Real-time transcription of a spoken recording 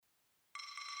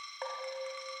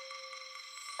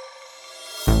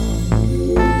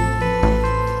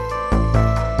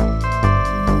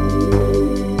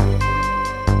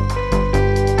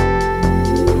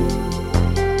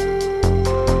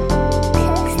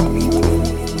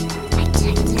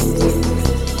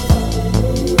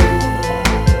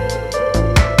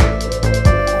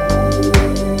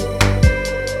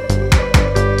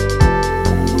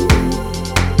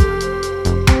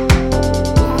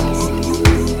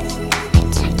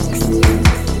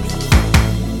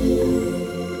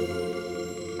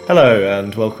Hello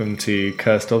and welcome to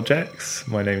Cursed Objects.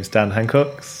 My name is Dan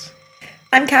Hancocks.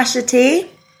 I'm Kasha T.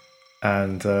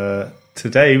 And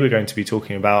today we're going to be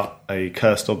talking about a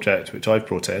cursed object which I've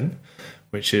brought in,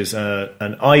 which is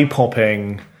an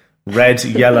eye-popping red,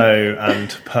 yellow and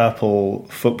purple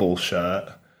football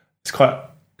shirt. It's quite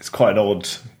an odd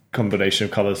combination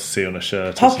of colours to see on a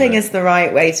shirt. Popping is the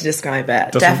right way to describe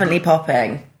it. Definitely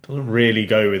popping. Doesn't really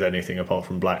go with anything apart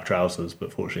from black trousers,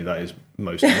 but fortunately that is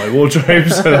most of my wardrobe,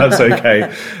 so that's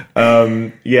okay.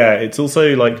 It's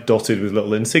also like dotted with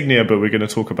little insignia, but we're going to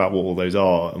talk about what all those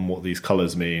are and what these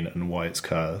colours mean and why it's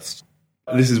cursed.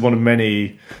 This is one of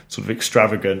many sort of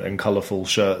extravagant and colourful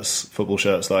shirts, football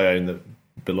shirts that I own that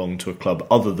belong to a club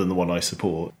other than the one I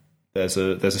support. There's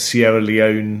a Sierra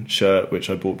Leone shirt which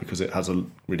I bought because it has a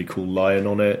really cool lion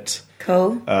on it.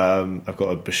 Cool. I've got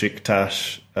a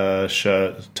Besiktas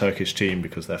shirt, Turkish team,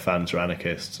 because their fans are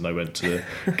anarchists, and I went to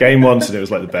the game once and it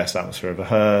was like the best atmosphere I've ever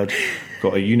heard.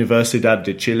 Got a Universidad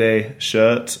de Chile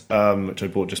shirt, which I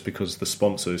bought just because the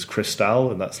sponsor is Cristal,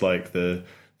 and that's like the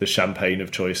champagne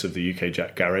of choice of the UK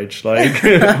Jack Garage. Like, so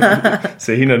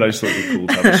I just thought it'd be cool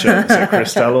to have a shirt that said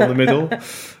Cristal on the middle.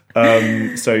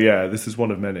 This is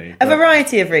one of many. A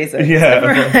variety of reasons. Yeah,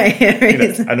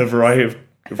 and a variety of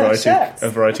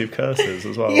curses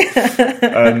as well.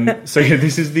 Yeah.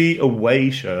 This is the away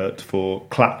shirt for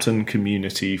Clapton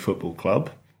Community Football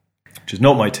Club, which is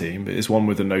not my team, but is one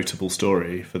with a notable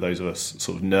story for those of us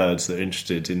sort of nerds that are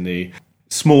interested in the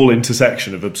small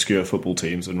intersection of obscure football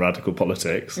teams and radical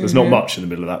politics. There's not much in the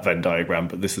middle of that Venn diagram,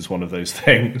 but this is one of those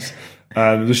things.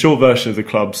 The short version of the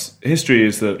club's history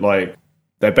is that, like,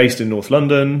 they're based in North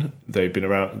London. They've been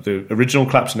around. The original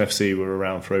Clapton FC were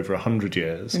around for over 100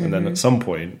 years. And then at some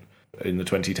point in the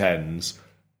 2010s,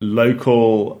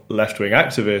 local left-wing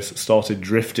activists started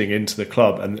drifting into the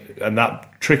club. And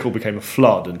that trickle became a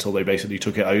flood until they basically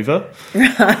took it over.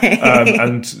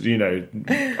 Right.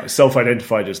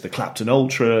 Self-identified as the Clapton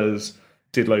Ultras,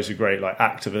 did loads of great like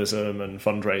activism and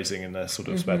fundraising in their sort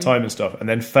of spare time and stuff, and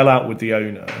then fell out with the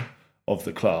owner of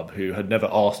the club, who had never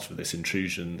asked for this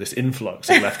intrusion, this influx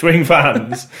of left-wing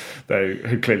fans, though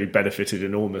who clearly benefited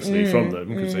enormously from them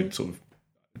because they'd sort of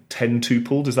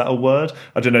tentupled, is that a word?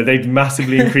 I don't know, they'd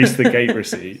massively increased the gate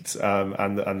receipts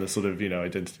and the sort of,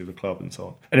 identity of the club and so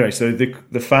on. Anyway, so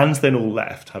the fans then all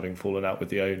left, having fallen out with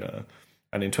the owner,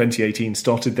 and in 2018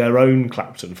 started their own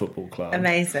Clapton Football Club.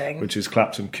 Amazing. Which is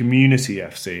Clapton Community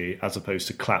FC as opposed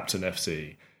to Clapton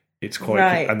FC. It's quite,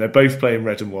 right. And they're both playing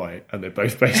red and white, and they're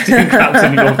both based in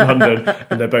Clapton, North London,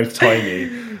 and they're both tiny.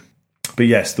 But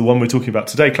yes, the one we're talking about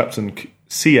today, Clapton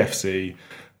CFC,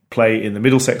 play in the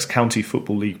Middlesex County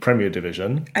Football League Premier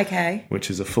Division. Okay.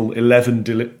 Which is a full 11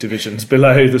 divisions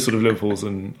below the sort of Liverpools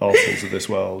and Arsenals of this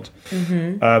world.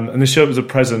 And this shirt was a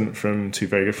present from two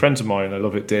very good friends of mine. I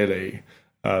love it dearly.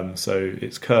 So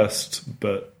it's cursed,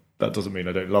 but that doesn't mean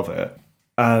I don't love it.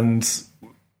 And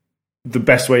the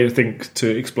best way to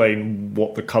explain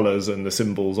what the colours and the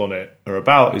symbols on it are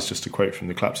about is just a quote from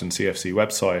the Clapton CFC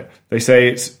website. They say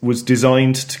it was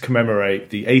designed to commemorate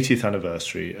the 80th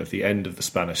anniversary of the end of the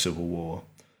Spanish Civil War.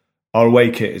 Our away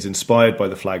kit is inspired by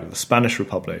the flag of the Spanish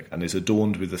Republic and is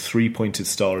adorned with the three-pointed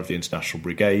star of the International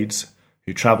Brigades,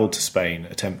 who travelled to Spain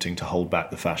attempting to hold back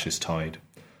the fascist tide.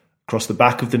 Across the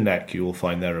back of the neck you will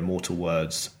find their immortal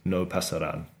words, "No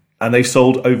pasarán." And they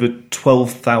sold over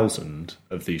 12,000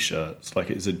 of these shirts.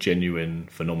 Like, it's a genuine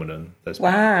phenomenon. There's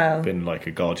been like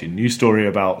a Guardian news story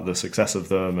about the success of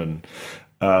them.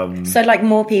 And so like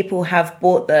more people have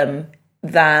bought them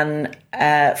than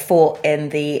fought in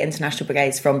the International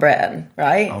Brigades from Britain,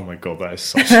 right? Oh my God, that is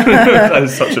such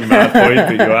a mad point.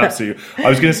 That you're absolutely. I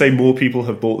was going to say more people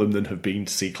have bought them than have been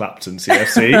to see Clapton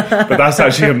CFC, but that's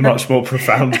actually a much more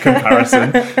profound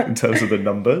comparison in terms of the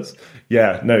numbers.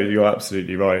 Yeah, no, you're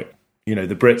absolutely right.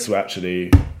 The Brits were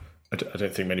actually, I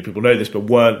don't think many people know this, but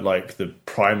weren't like the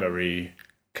primary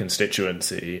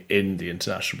constituency in the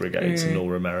International Brigades, nor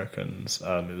were Americans.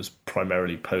 It was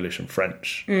primarily Polish and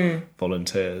French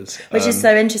volunteers, which is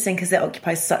so interesting because it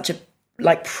occupies such a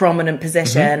like prominent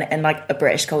position in like a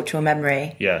British cultural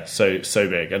memory. Yeah, so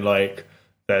big, and like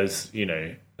there's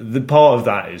the part of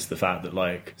that is the fact that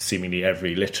like seemingly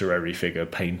every literary figure,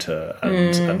 painter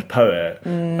and poet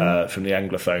from the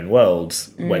Anglophone world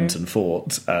went and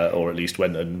fought, or at least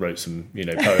went and wrote some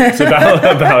poems about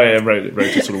it and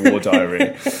wrote a sort of war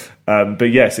diary.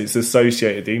 But yes, it's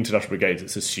associated, the International Brigades,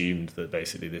 it's assumed that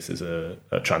basically this is a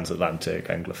transatlantic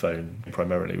Anglophone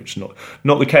primarily, which is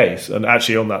not the case. And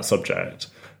actually on that subject,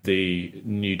 the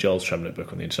new Giles Tremlett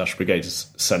book on the International Brigades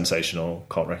is sensational.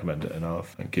 Can't recommend it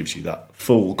enough. And gives you that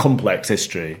full, complex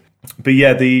history. But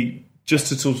yeah, just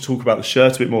to sort of talk about the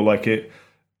shirt a bit more, like it,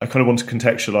 I kind of want to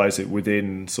contextualize it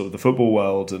within sort of the football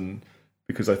world, and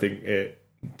because I think it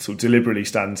sort of deliberately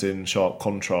stands in sharp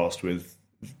contrast with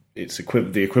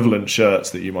the equivalent shirts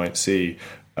that you might see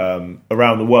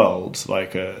around the world.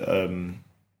 Like the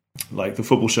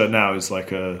football shirt now is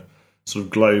like a sort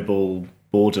of global,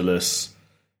 borderless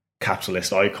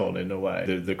capitalist icon in a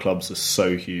way. The clubs are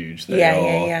so huge. They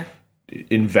are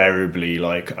invariably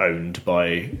like owned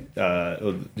by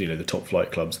the top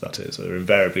flight clubs, that is, are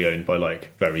invariably owned by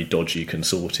like very dodgy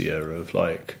consortia of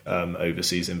like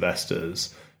overseas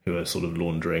investors who are sort of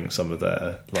laundering some of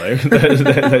their like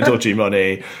their dodgy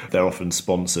money. They're often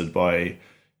sponsored by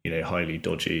highly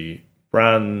dodgy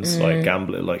brands like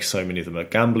gambling. Like so many of them are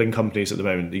gambling companies at the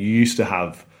moment. You used to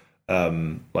have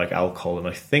like alcohol and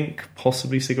I think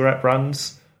possibly cigarette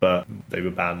brands, but they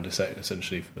were banned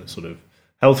essentially for sort of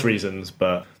health reasons.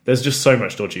 But there's just so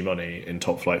much dodgy money in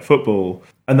top flight football,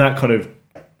 and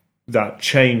that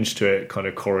change to it kind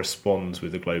of corresponds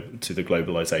with the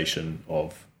globalization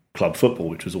of club football,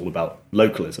 which was all about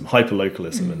localism,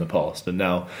 hyper-localism in the past. And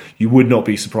now you would not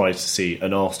be surprised to see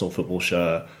an Arsenal football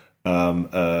shirt,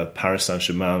 a Paris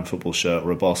Saint-Germain football shirt,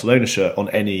 or a Barcelona shirt on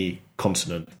any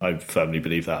continent. I firmly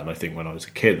believe that, and I think when I was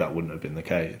a kid that wouldn't have been the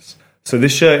case. So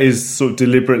this shirt is sort of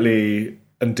deliberately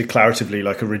and declaratively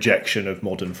like a rejection of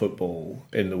modern football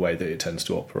in the way that it tends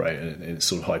to operate in its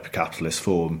sort of hyper-capitalist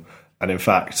form. And in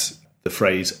fact, the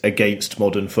phrase "against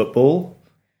modern football"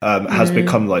 has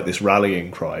become like this rallying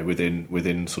cry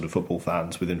within sort of football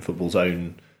fans, within football's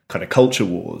own kind of culture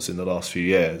wars in the last few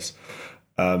years.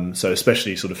 So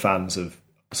especially sort of fans of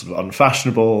sort of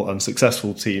unfashionable,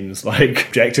 unsuccessful teams, like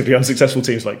objectively unsuccessful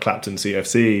teams like Clapton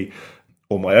CFC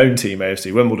or my own team,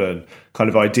 AFC Wimbledon, kind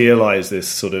of idealise this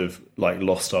sort of like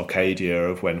lost Arcadia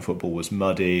of when football was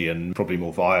muddy and probably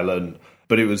more violent.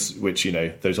 But it was, which,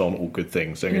 those aren't all good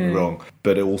things, don't get me wrong.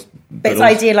 But it's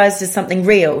idealised as something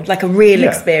real, like a real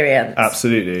experience.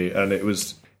 Absolutely. And it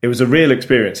was a real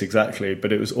experience, exactly.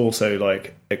 But it was also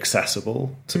like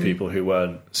accessible to people who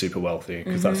weren't super wealthy,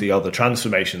 because that's the other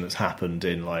transformation that's happened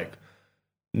in like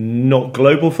not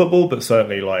global football, but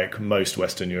certainly like most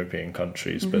Western European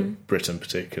countries, but Britain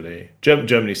particularly.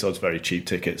 Germany sells very cheap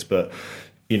tickets, but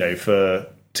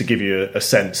to give you a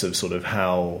sense of sort of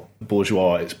how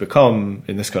bourgeois it's become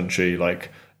in this country,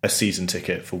 like a season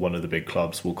ticket for one of the big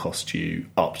clubs will cost you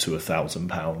up to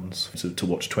 £1,000 to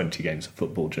watch 20 games of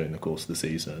football during the course of the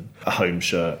season. A home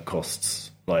shirt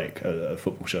costs like a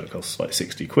football shirt costs like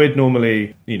 60 quid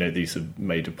normally. These are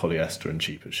made of polyester and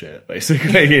cheap as shit,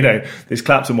 basically. This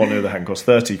Clapton one on the other hand costs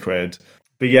 30 quid.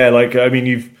 But yeah, like, I mean,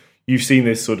 you've seen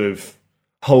this sort of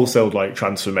wholesale like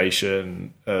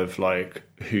transformation of like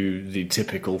who the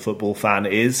typical football fan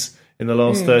is in the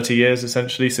last 30 years,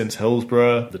 essentially, since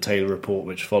Hillsborough, the Taylor Report,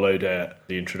 which followed it,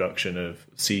 the introduction of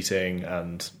seating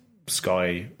and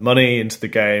Sky money into the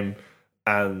game.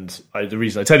 And the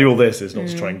reason I tell you all this is not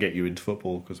to try and get you into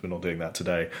football, because we're not doing that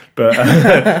today, but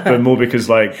but more because,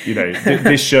 like,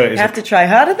 this shirt is... You have to try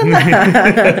harder than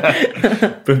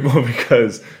that. But more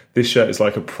because this shirt is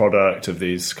like a product of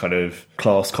these kind of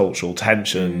class cultural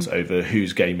tensions over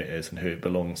whose game it is and who it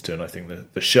belongs to. And I think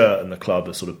the shirt and the club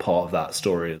are sort of part of that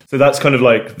story. So that's kind of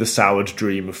like the soured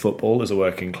dream of football as a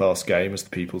working class game, as the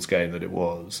people's game that it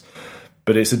was.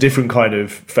 But it's a different kind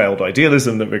of failed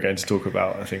idealism that we're going to talk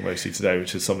about, I think, mostly today,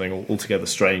 which is something altogether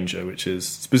stranger, which is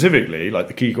specifically, like,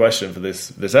 the key question for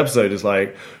this episode is,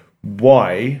 like,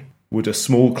 why would a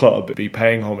small club be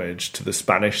paying homage to the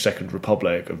Spanish Second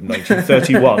Republic of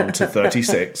 1931 to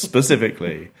 36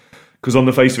 specifically? Because on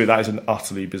the face of it, that is an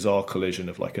utterly bizarre collision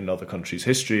of like another country's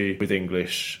history with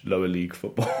English lower league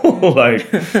football.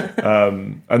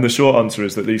 And the short answer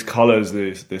is that these colours,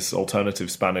 this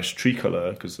alternative Spanish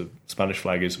tricolour, because the Spanish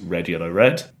flag is red, yellow,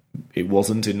 red. It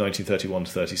wasn't in 1931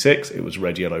 to 36. It was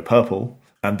red, yellow, purple.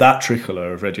 And that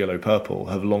tricolour of red, yellow, purple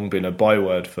have long been a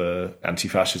byword for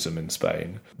anti-fascism in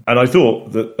Spain. And I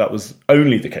thought that was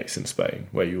only the case in Spain,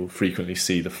 where you'll frequently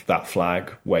see that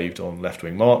flag waved on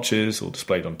left-wing marches or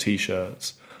displayed on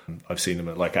T-shirts. I've seen them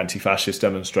at like anti-fascist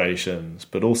demonstrations,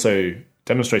 but also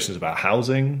demonstrations about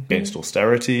housing, against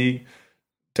austerity,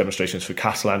 demonstrations for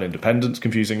Catalan independence,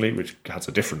 confusingly, which has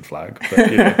a different flag.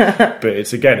 But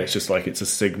it's just like it's a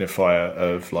signifier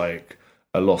of like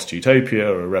a lost utopia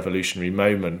or a revolutionary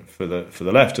moment for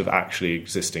the left of actually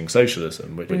existing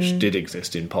socialism, which did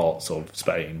exist in parts of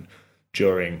Spain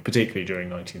particularly during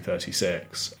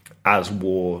 1936, as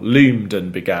war loomed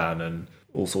and began, and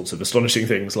all sorts of astonishing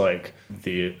things like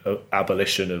the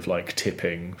abolition of like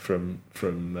tipping from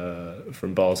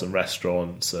bars and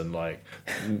restaurants, and like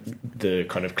the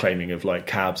kind of claiming of like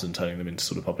cabs and turning them into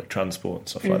sort of public transport and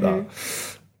stuff like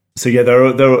that. So yeah, there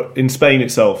are in Spain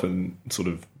itself, in sort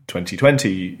of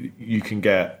 2020, you can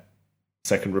get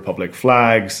Second Republic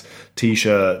flags,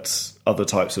 T-shirts, other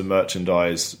types of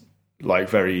merchandise, like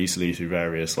very easily through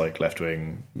various like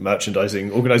left-wing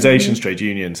merchandising organisations, trade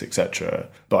unions, etc.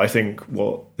 But I think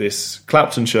what this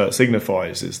Clapton shirt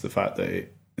signifies is the fact that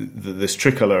this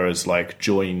tricolour has like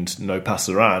joined No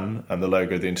Pasaran and the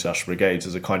logo of the International Brigades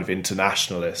as a kind of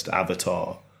internationalist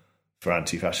avatar for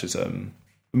anti-fascism.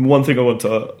 And one thing I want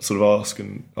to sort of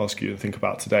ask you and think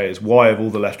about today is why, of all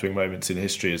the left-wing moments in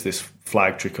history, has this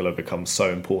flag tricolour become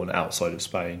so important outside of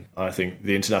Spain? I think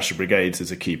the International Brigades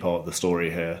is a key part of the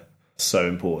story here, so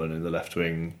important in the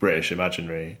left-wing British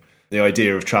imaginary. The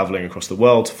idea of travelling across the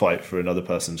world to fight for another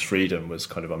person's freedom was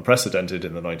kind of unprecedented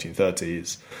in the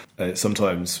 1930s. And it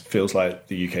sometimes feels like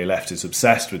the UK left is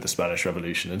obsessed with the Spanish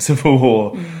Revolution and Civil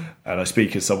War. And I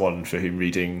speak as someone for whom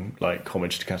reading like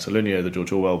Homage to Catalonia, the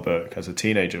George Orwell book, as a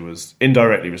teenager was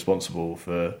indirectly responsible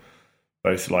for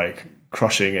both like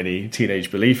crushing any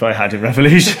teenage belief I had in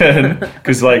revolution,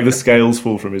 because like the scales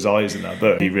fall from his eyes in that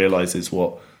book. He realises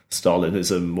what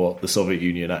Stalinism, what the Soviet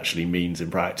Union actually means in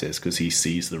practice, because he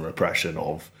sees the repression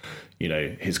of, you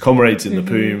know, his comrades in the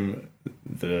POUM,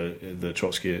 the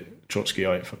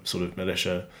Trotskyite sort of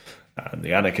militia, and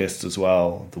the anarchists as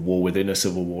well, the war within a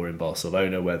civil war in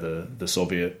Barcelona, where the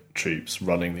Soviet troops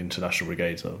running the International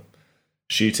Brigades are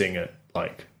shooting at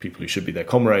like people who should be their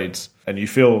comrades, and you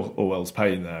feel Orwell's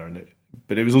pain there.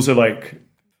 But it was also like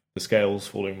the scales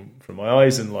falling from my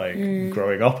eyes and like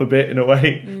growing up a bit in a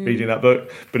way, reading that book.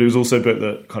 But it was also a book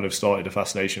that kind of started a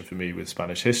fascination for me with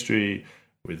Spanish history,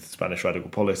 with Spanish radical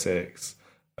politics,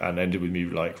 and ended with me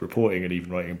like reporting and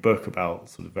even writing a book about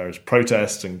sort of various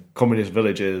protests and communist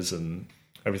villages and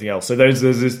everything else. So there's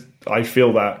this, I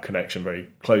feel that connection very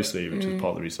closely, which is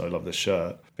part of the reason I love this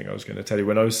shirt. I think I was going to tell you,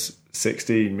 when I was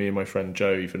 16, me and my friend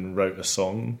Joe even wrote a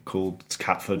song called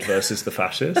Catford versus the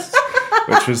Fascists,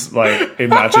 which was like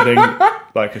imagining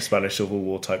like a Spanish Civil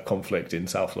War type conflict in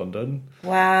South London.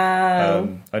 Wow.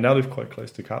 I now live quite close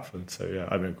to Catford, so yeah,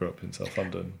 I grew up in South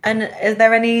London. And is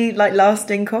there any like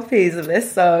lasting copies of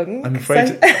this song? I'm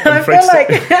afraid. I feel like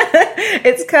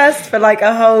it's cursed for like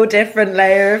a whole different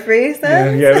layer of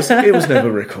reasons. Yeah, it was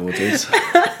never recorded,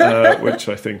 which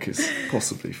I think is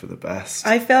possibly for the best.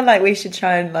 I feel like we should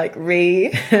try and like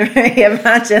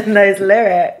reimagine those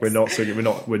lyrics. We're not singing.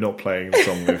 We're not playing the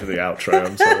song over the outro.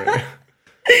 I'm sorry.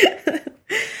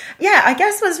 Yeah, I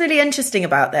guess what's really interesting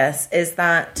about this is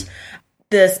that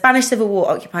the Spanish Civil War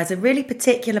occupies a really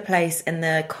particular place in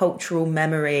the cultural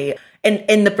memory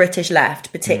in the British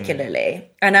left, particularly.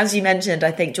 And as you mentioned,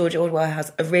 I think George Orwell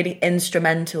has a really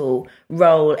instrumental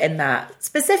role in that,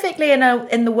 specifically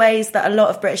in the ways that a lot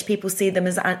of British people see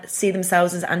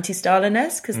themselves as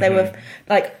anti-Stalinists, because they were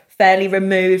like fairly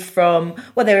removed from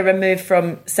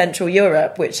Central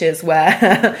Europe, which is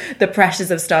where the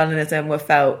pressures of Stalinism were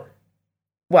felt.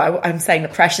 Well, I'm saying the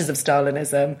pressures of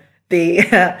Stalinism,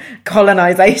 the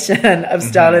colonization of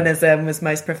Stalinism was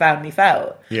most profoundly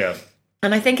felt. Yeah.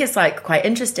 And I think it's like quite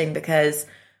interesting because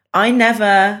I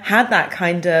never had that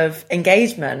kind of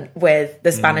engagement with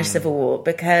the Spanish Civil War,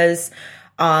 because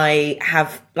I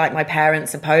have, like, my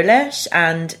parents are Polish,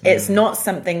 and it's not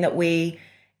something that we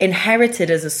inherited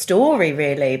as a story,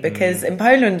 really, because in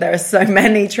Poland there are so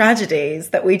many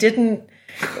tragedies that we didn't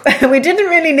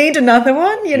really need another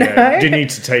one, you know. You didn't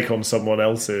need to take on someone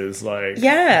else's like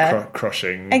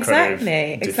crushing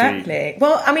exactly.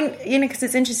 Well, I mean, you know, because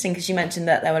it's interesting because you mentioned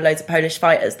that there were loads of Polish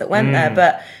fighters that went there,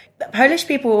 but Polish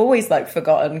people were always like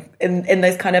forgotten in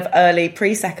those kind of early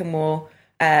pre-Second War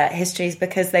histories,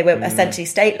 because they were essentially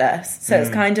stateless. So it's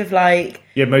kind of like,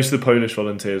 most of the Polish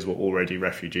volunteers were already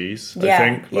refugees. I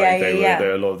think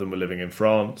a lot of them were living in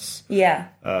France.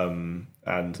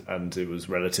 And it was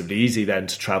relatively easy then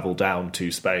to travel down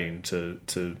to Spain to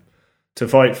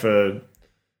fight for,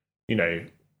 you know,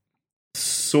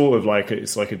 sort of like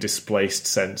it's like a displaced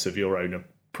sense of your own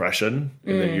oppression,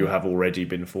 in that you have already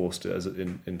been forced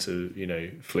into, you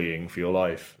know, fleeing for your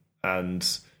life,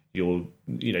 and you're,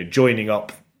 you know, joining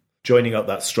up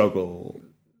that struggle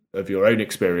of your own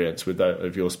experience with that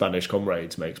of your Spanish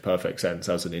comrades makes perfect sense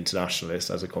as an internationalist,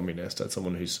 as a communist, as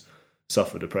someone who's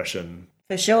suffered oppression.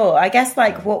 For sure. I guess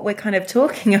like what we're kind of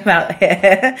talking about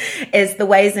here is the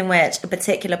ways in which a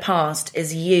particular past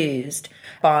is used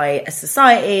by a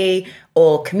society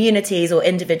or communities or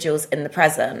individuals in the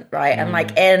present, right? And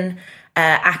like in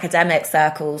academic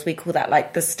circles, we call that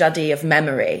like the study of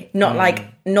memory,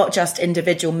 not just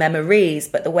individual memories,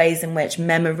 but the ways in which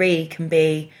memory can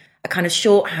be a kind of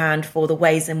shorthand for the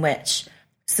ways in which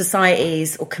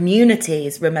societies or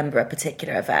communities remember a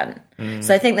particular event.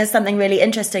 So I think there's something really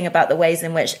interesting about the ways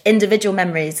in which individual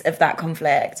memories of that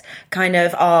conflict kind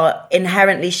of are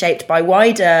inherently shaped by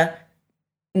wider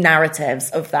narratives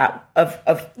of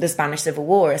the Spanish Civil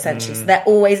War, essentially. So they're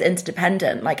always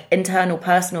interdependent. Like internal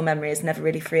personal memory is never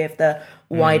really free of the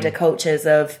wider cultures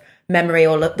of memory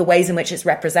or the ways in which it's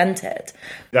represented.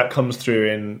 That comes through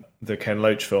in the Ken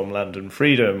Loach film Land and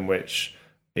Freedom, which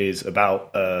is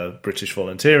about a British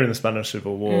volunteer in the Spanish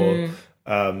Civil War.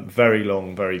 Very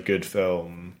long, very good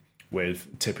film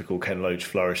with typical Ken Loach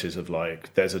flourishes of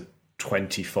like, there's a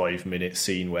 25-minute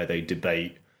scene where they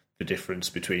debate the difference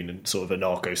between sort of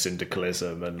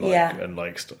anarcho-syndicalism and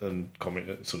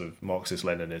sort of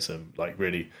Marxist-Leninism, like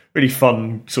really, really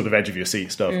fun sort of edge of your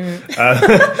seat stuff.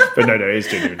 But no, it's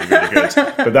genuinely really good.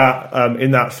 But that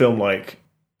in that film, like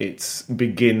it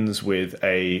begins with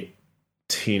a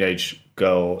teenage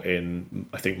girl in,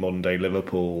 I think, modern day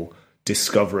Liverpool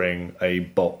discovering a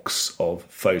box of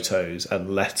photos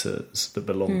and letters that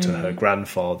belong to her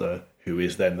grandfather, who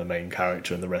is then the main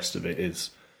character, and the rest of it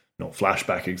is not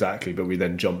flashback exactly, but we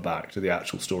then jump back to the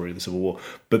actual story of the Civil War.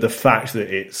 But the fact that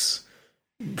it's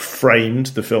framed,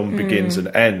 the film begins and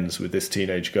ends with this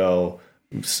teenage girl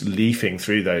leafing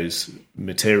through those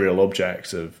material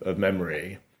objects of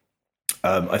memory,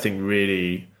 I think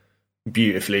really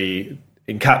beautifully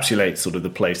encapsulates sort of the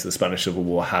place the Spanish Civil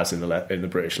War has in the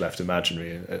British left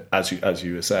imaginary, as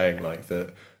you were saying, like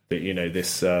that you know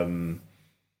this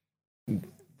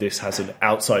has an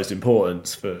outsized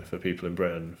importance for people in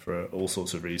Britain for all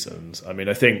sorts of reasons. I mean,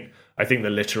 I think the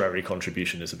literary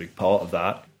contribution is a big part of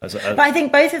that. But I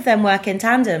think both of them work in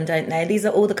tandem, don't they? These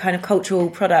are all the kind of cultural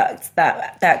products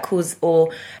that cause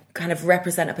or kind of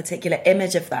represent a particular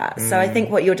image of that. So I think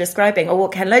what you're describing, or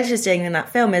what Ken Loach is doing in that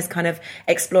film, is kind of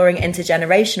exploring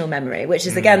intergenerational memory, which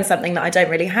is, again, something that I don't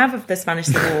really have of the Spanish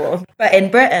Civil War. But in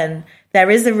Britain, there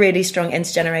is a really strong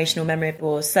intergenerational memory of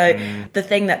war. So the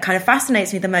thing that kind of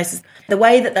fascinates me the most is the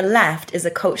way that the left is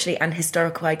a culturally and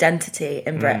historical identity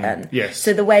in Britain. Yes.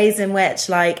 So the ways in which,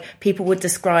 like, people would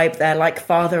describe their, like,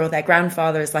 father or their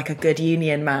grandfather as, like, a good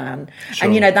union man. Sure.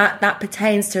 And, you know, that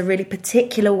pertains to a really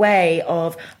particular way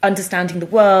of understanding the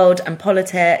world and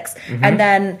politics. And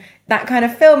then that kind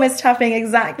of film is tapping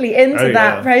exactly into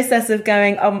that process of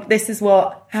going, this is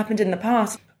what happened in the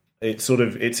past. It's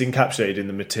encapsulated in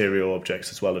the material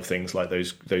objects as well, of things like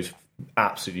those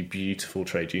absolutely beautiful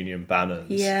trade union banners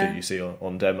that you see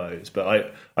on demos.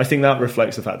 But I think that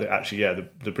reflects the fact that actually,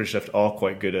 the British left are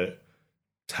quite good at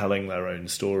telling their own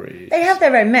stories. They have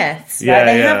their own myths, right?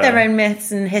 They have their own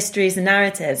myths and histories and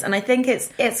narratives. And I think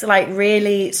it's like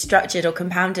really structured or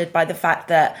compounded by the fact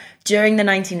that during the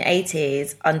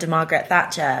 1980s, under Margaret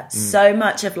Thatcher, so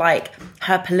much of like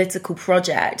her political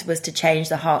project was to change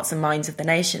the hearts and minds of the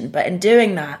nation. But in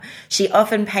doing that, she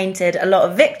often painted a lot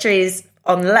of victories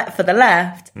for the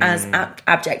left as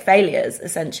abject failures,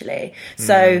 essentially.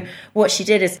 So what she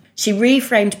did is she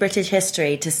reframed British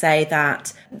history to say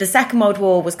that the Second World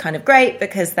War was kind of great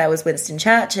because there was Winston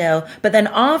Churchill, but then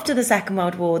after the Second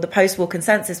World War, the post-war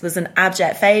consensus was an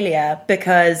abject failure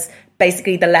because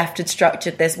basically the left had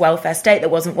structured this welfare state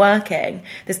that wasn't working.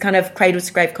 This kind of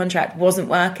cradle-to-grave contract wasn't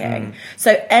working.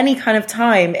 So any kind of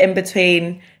time in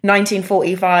between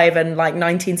 1945 and like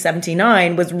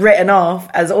 1979 was written off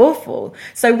as awful.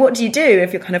 So what do you do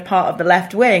if you're kind of part of the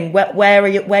left wing?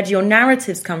 Where do your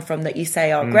narratives come from that you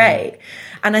say are great?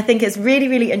 And I think it's really,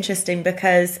 really interesting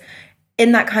because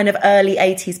in that kind of early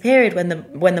 80s period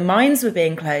when the mines were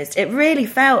being closed, it really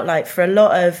felt like for a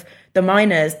lot of the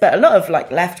miners, but a lot of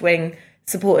like left-wing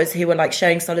supporters who were like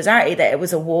showing solidarity, that it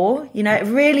was a war. You know, it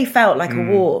really felt like a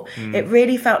war. It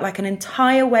really felt like an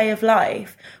entire way of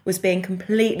life was being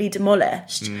completely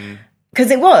demolished. Because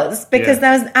it was, because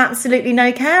there was absolutely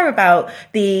no care about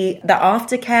the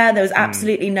aftercare. There was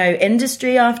absolutely no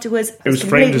industry afterwards. It was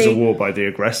framed as a war by the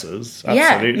aggressors.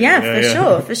 Absolutely.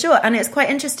 For sure. And it's quite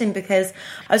interesting because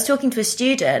I was talking to a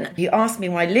student who asked me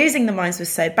why losing the mines was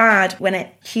so bad when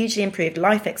it hugely improved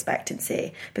life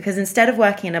expectancy. Because instead of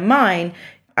working in a mine,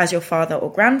 as your father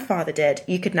or grandfather did,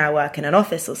 you could now work in an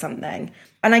office or something.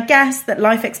 And I guess that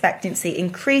life expectancy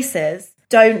increases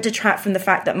don't detract from the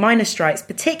fact that miners' strikes,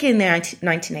 particularly in the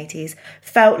 1980s,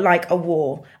 felt like a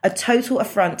war, a total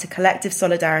affront to collective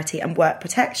solidarity and work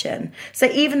protection. So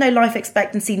even though life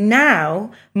expectancy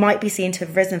now might be seen to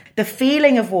have risen, the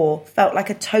feeling of war felt like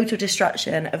a total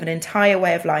destruction of an entire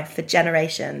way of life for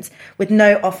generations, with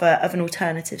no offer of an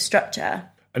alternative structure.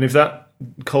 And if that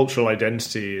cultural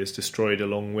identity is destroyed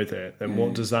along with it, then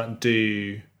what does that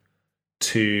do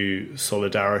to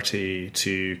solidarity,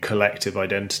 to collective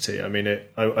identity? I mean,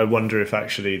 I wonder if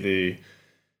actually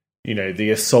the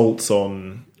assaults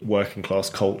on working class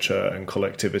culture and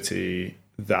collectivity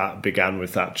that began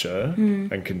with Thatcher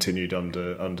and continued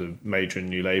under Major and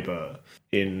New Labour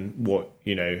in what,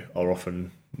 are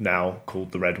often now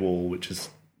called the Red Wall, which is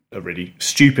a really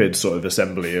stupid sort of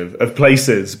assembly of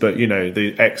places, but,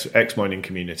 the ex-mining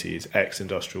communities,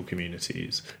 ex-industrial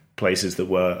communities, places that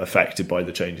were affected by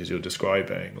the changes you're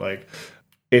describing. Like,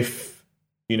 if,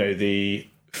 the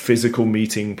physical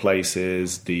meeting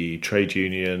places, the trade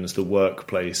unions, the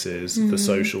workplaces, the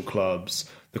social clubs,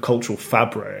 the cultural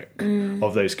fabric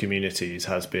of those communities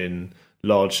has been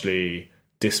largely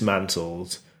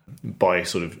dismantled by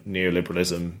sort of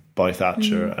neoliberalism, by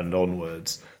Thatcher and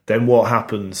onwards, then what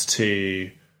happens to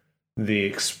the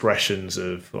expressions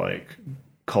of like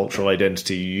cultural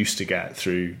identity you used to get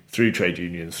through trade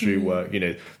unions, through work,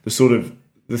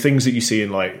 the things that you see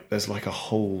in like, there's like a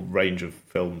whole range of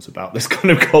films about this kind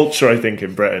of culture, I think,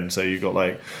 in Britain. So you've got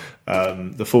like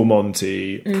The Full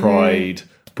Monty, Pride,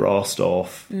 Brassed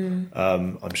Off.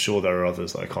 I'm sure there are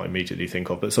others that I can't immediately think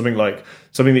of, but something that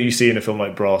you see in a film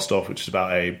like Brassed Off, which is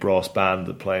about a brass band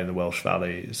that play in the Welsh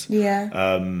valleys.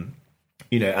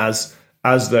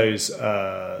 As those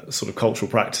sort of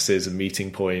cultural practices and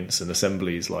meeting points and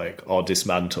assemblies like are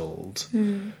dismantled,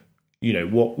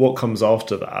 what comes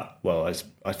after that? Well,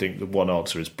 I think the one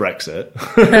answer is Brexit,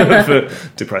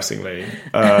 depressingly.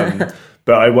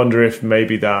 But I wonder if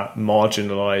maybe that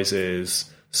marginalises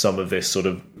some of this sort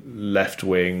of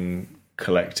left-wing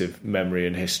collective memory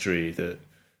and history that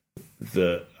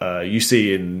you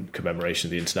see in commemoration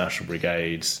of the International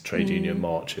Brigades, trade union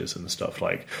marches and stuff.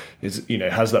 Like, has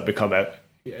that become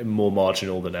more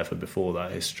marginal than ever before,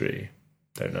 that history?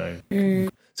 Don't know.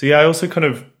 So yeah, I also kind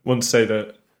of want to say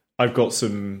that I've got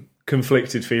some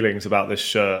conflicted feelings about this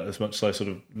shirt, as much as I sort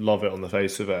of love it on the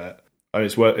face of it.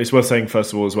 It's worth saying,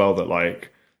 first of all, as well, that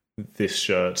like this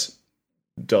shirt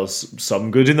does some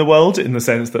good in the world, in the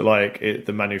sense that like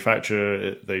the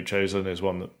manufacturer they've chosen is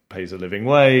one that pays a living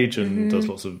wage and does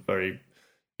lots of very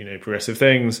progressive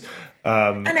things,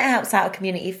 and it helps out a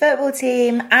community football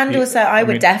team. And also I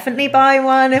would definitely buy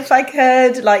one if I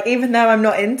could, like, even though I'm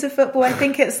not into football. I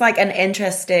think it's like an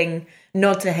interesting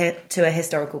nod to a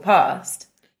historical past.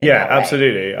 Yeah,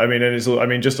 absolutely. I mean, and it's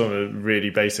just on a really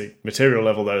basic material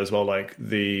level though as well, like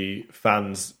the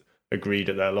fans agreed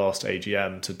at their last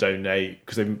AGM to donate,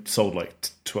 because they sold like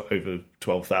over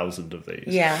 12,000 of these.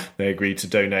 Yeah. They agreed to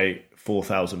donate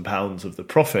 £4,000 of the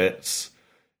profits,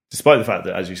 despite the fact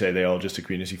that, as you say, they are just a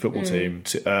community football team,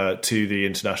 to the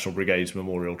International Brigades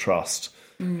Memorial Trust,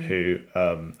 who,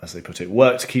 as they put it,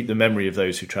 work to keep the memory of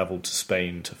those who travelled to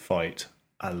Spain to fight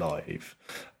alive.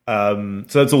 So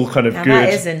that's all kind of good.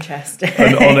 That is interesting.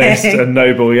 And honest and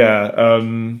noble, yeah.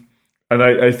 And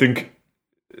I think,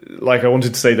 like, I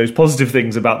wanted to say those positive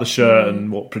things about the shirt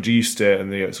and what produced it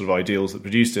and the sort of ideals that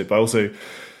produced it, but I also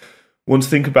want to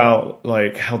think about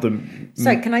like how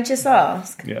So can I just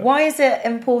ask, why is it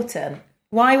important?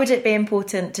 Why would it be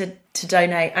important to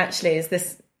donate? Actually, is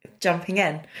this jumping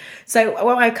in? So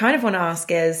what I kind of want to ask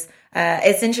is,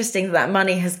 it's interesting that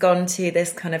money has gone to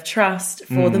this kind of trust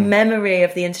for the memory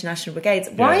of the International Brigades.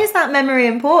 Why is that memory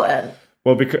important?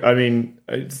 Well, because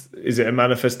is it a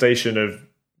manifestation of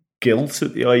guilt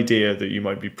at the idea that you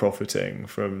might be profiting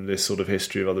from this sort of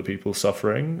history of other people's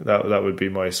suffering? That would be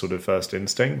my sort of first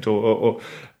instinct, or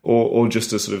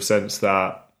just a sort of sense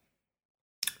that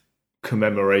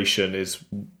commemoration is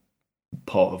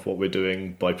part of what we're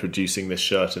doing by producing this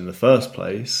shirt in the first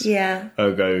place. Yeah.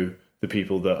 Ergo, the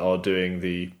people that are doing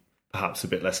the perhaps a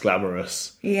bit less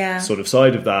glamorous sort of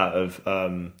side of that, of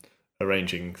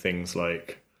arranging things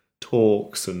like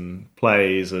talks and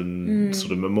plays and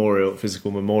sort of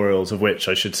physical memorials, of which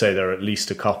I should say there are at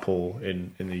least a couple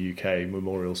in the UK,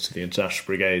 memorials to the International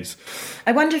Brigades.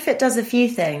 I wonder if it does a few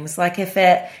things, like if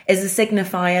it is a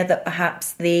signifier that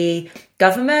perhaps the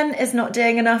government is not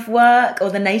doing enough work, or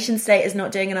the nation state is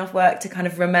not doing enough work to kind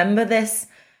of remember this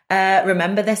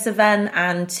event,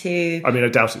 and to... I mean, I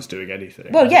doubt it's doing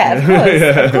anything. Well, yeah, of course,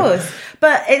 of course.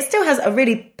 But it still has a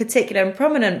really particular and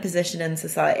prominent position in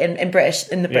society, in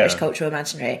the British cultural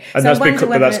imaginary. And so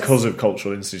that's because of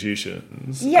cultural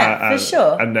institutions. Yeah, for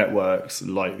sure. And networks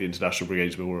like the International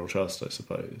Brigades Memorial Trust, I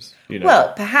suppose.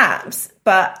 Well, perhaps,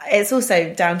 but it's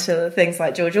also down to things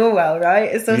like George Orwell, right?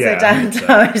 It's also down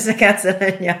to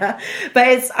Catalonia.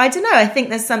 But I don't know, I think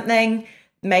there's something...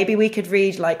 Maybe we could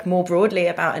read like more broadly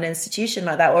about an institution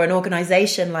like that, or an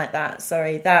organisation like that.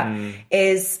 That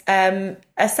is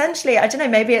essentially, I don't know,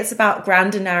 maybe it's about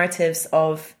grander narratives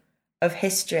of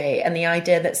history, and the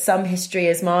idea that some history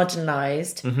is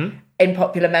marginalised in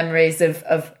popular memories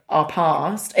of our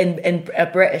past, in a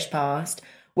British past,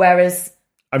 whereas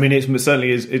I mean, it's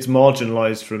certainly it's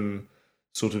marginalized from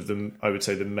sort of I would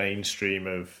say the mainstream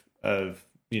of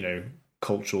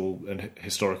cultural and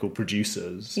historical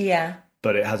producers. Yeah.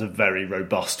 But it has a very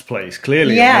robust place,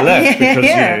 clearly, on the left, because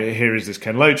here is this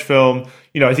Ken Loach film.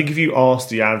 I think if you ask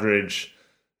the average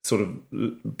sort of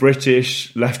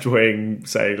British left-wing,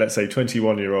 let's say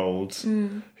 21-year-olds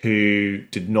who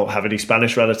did not have any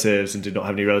Spanish relatives and did not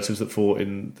have any relatives that fought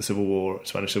in the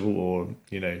Spanish Civil War,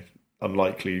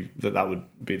 unlikely that would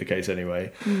be the case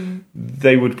anyway,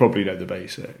 they would probably know the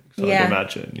basics, I'd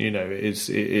imagine. It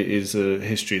is a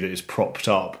history that is propped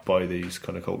up by these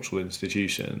kind of cultural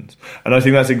institutions. And I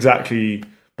think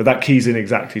but that keys in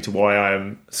exactly to why I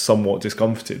am somewhat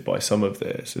discomforted by some of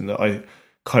this, and that I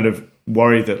kind of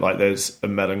worry that there's a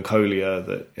melancholia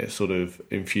that it sort of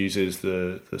infuses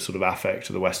the sort of affect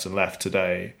of the Western left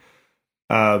today.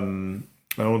 I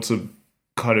want to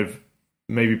kind of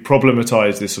maybe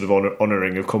problematize this sort of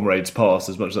honouring of comrades past,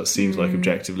 as much as that seems like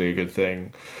objectively a good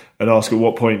thing, and ask at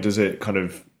what point does it kind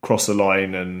of cross a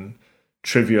line and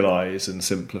trivialise and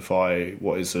simplify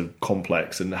what is a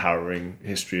complex and harrowing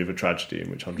history of a tragedy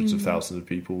in which hundreds of thousands of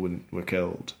people were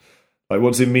killed.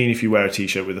 What does it mean if you wear a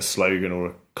T-shirt with a slogan or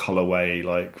a colourway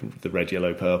like the red,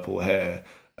 yellow, purple here,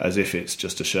 as if it's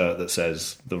just a shirt that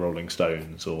says the Rolling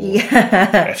Stones or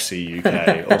FC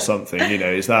UK or something?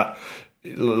 Is that...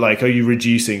 are you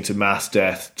reducing to mass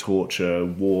death, torture,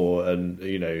 war, and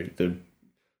the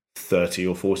 30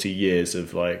 or 40 years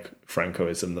of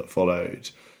Francoism that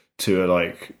followed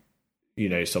to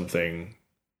something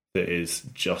that is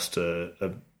just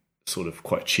a sort of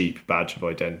quite cheap badge of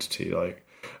identity?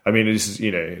 This is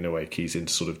in a way keys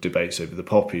into sort of debates over the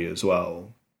poppy as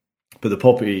well. But the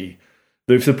poppy,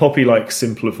 if the poppy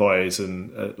simplifies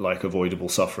and avoidable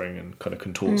suffering and kind of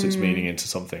contorts its meaning into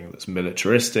something that's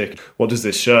militaristic, what does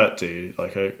this shirt do?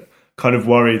 I kind of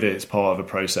worry that it's part of a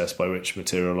process by which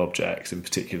material objects, in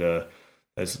particular,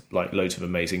 there's loads of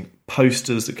amazing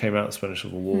posters that came out of the Spanish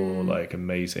Civil War,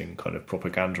 amazing kind of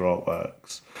propaganda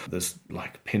artworks. There's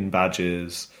pin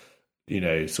badges,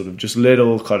 sort of just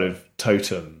little kind of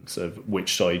totems of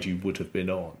which side you would have been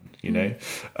on,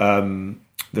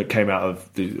 that came out of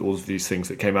all of these things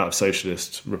that came out of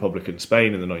socialist Republican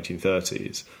Spain in the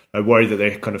 1930s. I worry that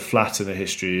they kind of flatten the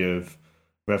history of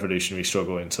revolutionary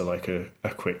struggle into a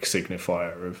quick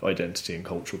signifier of identity and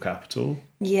cultural capital,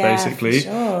 basically. For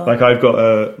sure. I've got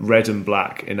a red and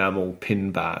black enamel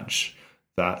pin badge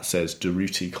that says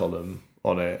Durruti column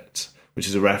on it, which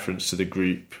is a reference to the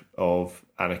group of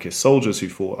anarchist soldiers who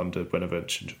fought under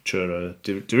Buenaventura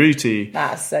Durruti.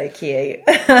 That's so cute.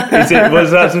 Is it?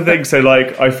 Was that the thing? So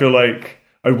I feel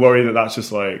I worry that that's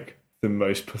just the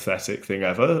most pathetic thing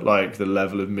ever. The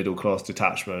level of middle class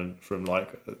detachment from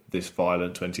this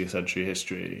violent 20th century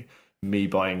history. Me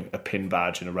buying a pin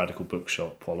badge in a radical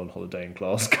bookshop while on holiday in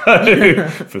Glasgow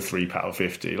for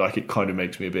 £3.50. It kind of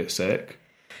makes me a bit sick.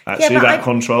 Actually, that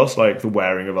contrast, the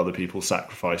wearing of other people's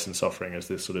sacrifice and suffering as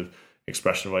this sort of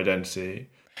expression of identity.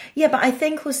 Yeah, but I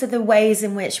think also the ways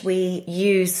in which we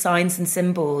use signs and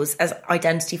symbols as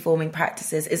identity forming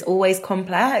practices is always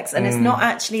complex, and it's not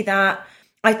actually that.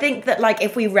 I think that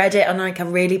if we read it on a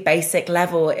really basic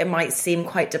level, it might seem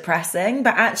quite depressing,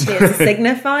 but actually it's a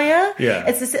signifier.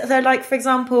 Yeah. So for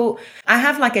example, I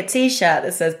have a T-shirt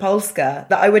that says Polska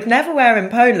that I would never wear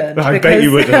in Poland. I bet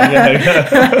you wouldn't,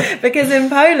 yeah. Because in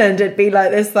Poland it'd be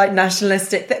this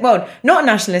nationalistic thing. Well, not a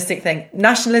nationalistic thing.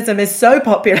 Nationalism is so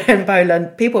popular in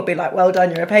Poland, people would be well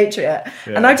done, you're a patriot.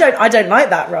 Yeah. And I don't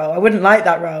like that role. I wouldn't like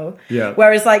that role. Yeah.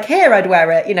 Whereas here I'd wear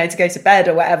it, to go to bed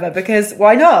or whatever, because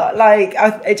why not?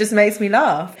 It just makes me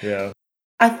laugh. Yeah.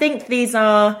 I think these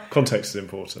are... Context is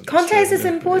important. Context is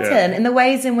important in the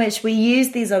ways in which we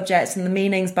use these objects and the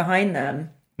meanings behind them.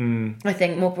 I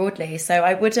think more broadly. So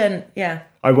I wouldn't,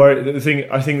 I worry,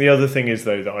 I think the other thing is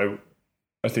though that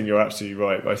I think you're absolutely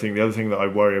right. But I think the other thing that I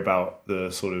worry about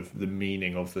the sort of the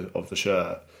meaning of the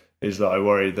shirt is that I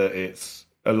worry that it's,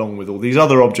 along with all these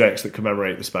other objects that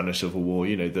commemorate the Spanish Civil War,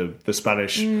 the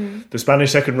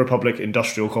Spanish Second Republic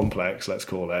industrial complex, let's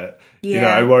call it. Yeah.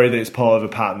 I worry that it's part of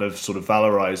a pattern of sort of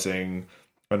valorizing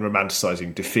and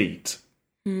romanticizing defeat.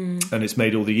 And it's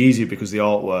made all the easier because the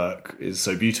artwork is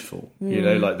so beautiful,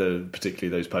 particularly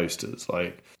those posters.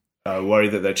 I worry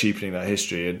that they're cheapening that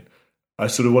history, and I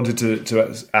sort of wanted to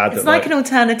add it's that... an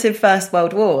alternative First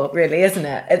World War, really, isn't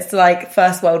it? It's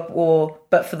First World War,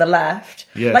 but for the left.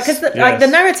 Yes, because the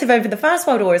narrative over the First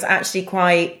World War is actually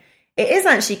quite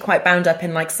bound up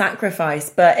in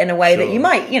sacrifice, but in a way that you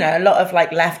might, a lot of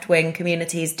left-wing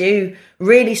communities do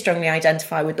really strongly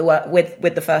identify with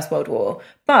with the First World War.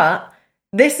 But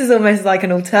this is almost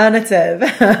an alternative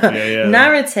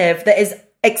narrative that is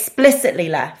explicitly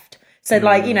left. So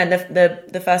like, you know,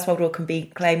 the First World War can be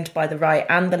claimed by the right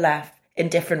and the left in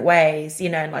different ways, you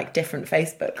know, in like different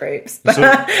Facebook groups. Not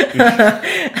that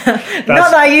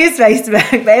I use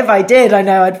Facebook, but if I did, I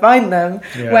know I'd find them.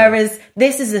 Yeah. Whereas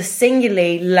this is a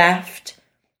singularly left,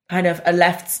 kind of a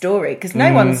left story, because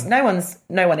no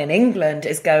one in England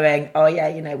is going, oh yeah,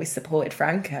 you know, we supported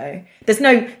Franco. There's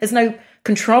no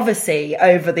controversy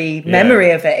over the memory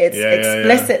of it. It's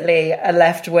explicitly a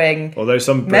left-wing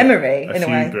memory. A few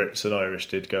Brits and Irish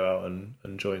did go out and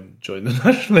join the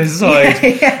nationalist side.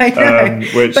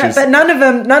 But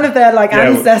none of their like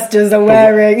ancestors are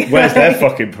wearing. Where's their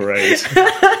fucking parade?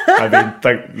 I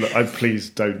mean, please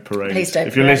don't parade. Please don't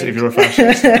if you're a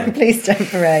fascist, please don't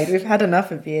parade. We've had enough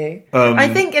of you. I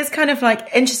think it's kind of like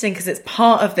interesting because it's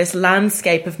part of this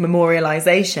landscape of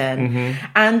memorialization,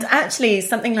 and actually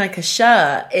something like a shirt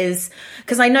is,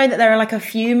 because I know that there are like a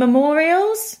few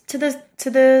memorials to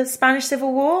the Spanish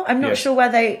Civil War. I'm not sure where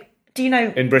they. Do you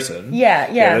know? In Britain? Yeah.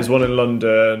 There's one in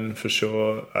London for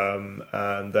sure,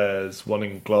 and there's one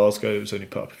in Glasgow. It was only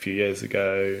put up a few years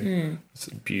ago. It's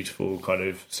a beautiful kind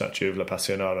of statue of La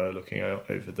Pasionara looking out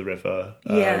over the river.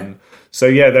 So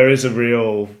there is a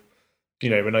real, you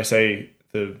know, when I say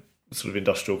the sort of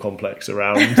industrial complex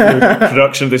around the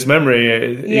production of this memory,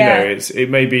 you know, it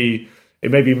may be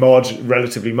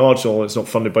relatively marginal. It's not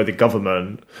funded by the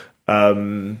government.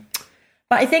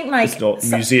 But I think like it's not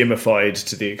museumified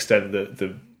to the extent that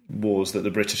the wars that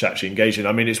the British actually engaged in.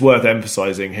 I mean, it's worth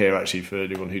emphasising here, actually, for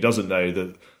anyone who doesn't know,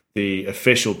 that the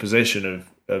official position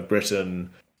of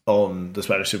Britain on the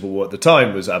Spanish Civil War at the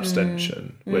time was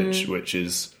abstention, which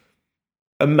is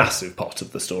a massive part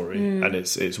of the story, and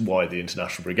it's why the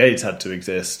international brigades had to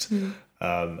exist.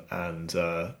 I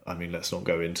mean, let's not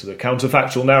go into the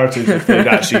counterfactual narrative if they'd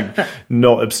actually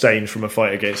not abstained from a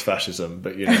fight against fascism.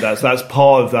 But you know, that's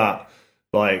part of that.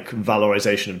 Like,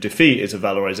 valorization of defeat is a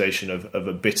valorization of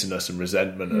a bitterness and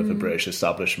resentment of the British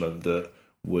establishment that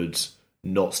would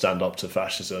not stand up to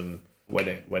fascism when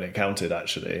it counted,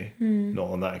 actually, not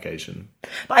on that occasion.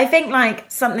 But I think like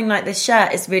something like this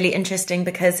shirt is really interesting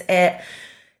because it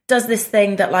does this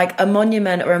thing that like a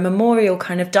monument or a memorial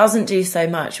kind of doesn't do so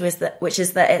much, which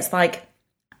is that it's like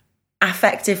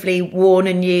affectively worn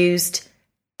and used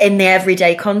in the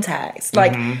everyday context.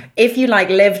 Like if you like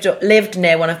lived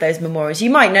near one of those memorials,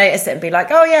 you might notice it and be like,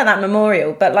 oh yeah, that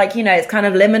memorial. But like, you know, it's kind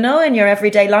of liminal in your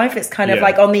everyday life. It's kind of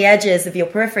like on the edges of your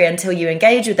periphery until you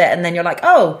engage with it. And then you're like,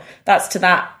 oh, that's to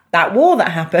that war that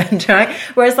happened, right?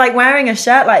 Whereas like wearing a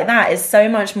shirt like that is so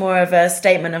much more of a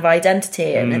statement of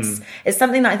identity. And it's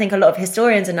something that I think a lot of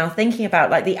historians are now thinking about,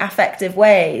 like the affective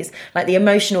ways, like the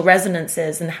emotional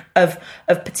resonances and of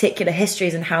particular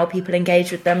histories and how people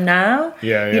engage with them now.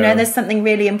 You know, there's something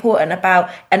really important about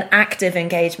an active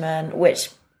engagement, which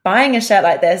buying a shirt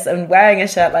like this and wearing a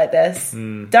shirt like this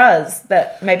does,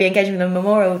 that maybe engaging with a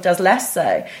memorial does less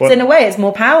so. So in a way, it's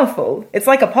more powerful. It's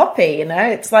like a poppy, you know?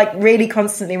 It's like really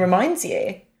constantly reminds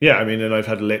you. Yeah, I mean, and I've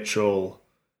had literal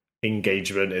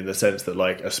engagement in the sense that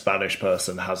like a Spanish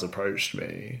person has approached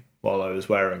me while I was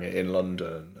wearing it in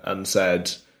London and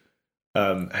said,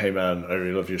 hey man, I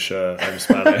really love your shirt, I'm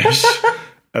Spanish.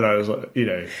 And I was like, you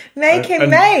know, making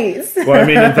mates. Well,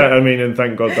 I mean, and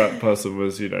thank God that person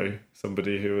was, you know,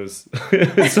 somebody who was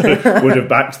sort of would have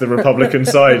backed the Republican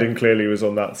side and clearly was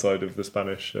on that side of the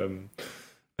Spanish,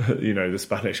 you know, the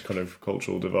Spanish kind of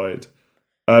cultural divide.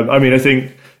 I mean, I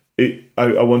think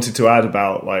I wanted to add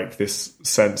about like this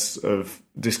sense of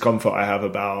discomfort I have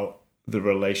about the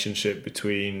relationship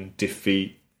between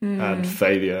defeat and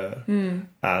failure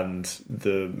and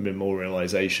the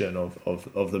memorialization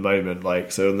of the moment.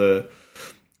 Like, so the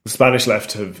Spanish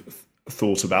left have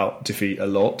thought about defeat a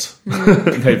lot.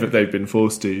 They've been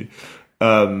forced to.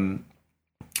 And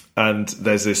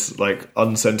there's this like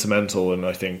unsentimental and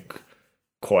I think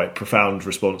quite profound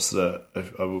response that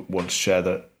I want to share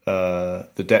that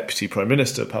the Deputy Prime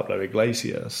Minister, Pablo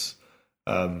Iglesias,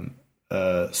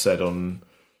 said on...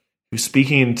 He was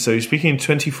speaking in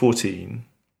 2014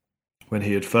 when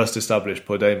he had first established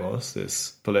Podemos,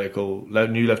 this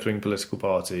new left-wing political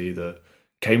party that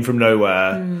came from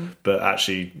nowhere, but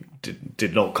actually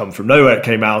did not come from nowhere. It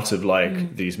came out of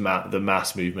like the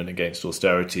mass movement against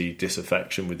austerity,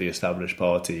 disaffection with the established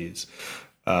parties,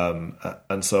 and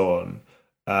so on.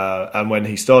 And when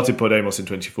he started Podemos in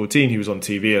 2014, he was on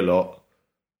TV a lot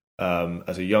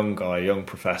as a young guy, young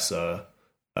professor,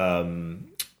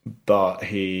 but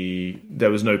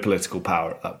there was no political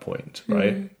power at that point,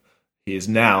 right? He is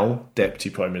now Deputy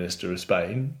Prime Minister of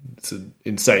Spain. It's an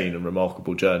insane and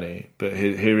remarkable journey. But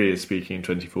here he is speaking in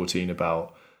 2014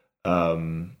 about,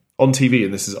 on TV,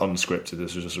 and this is unscripted,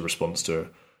 this was just a response to a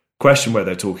question where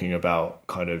they're talking about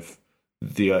kind of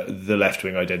the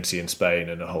left-wing identity in Spain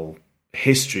and a whole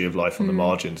history of life on the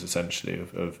margins, essentially,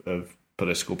 of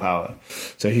political power.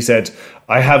 So he said,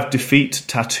 "I have defeat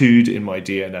tattooed in my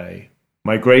DNA.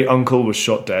 My great-uncle was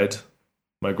shot dead.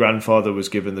 My grandfather was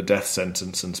given the death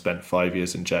sentence and spent 5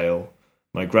 years in jail.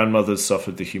 My grandmothers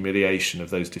suffered the humiliation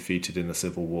of those defeated in the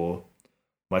Civil War.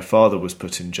 My father was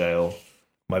put in jail.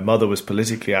 My mother was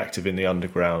politically active in the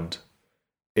underground.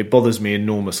 It bothers me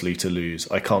enormously to lose.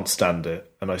 I can't stand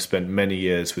it, and I spent many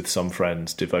years with some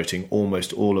friends devoting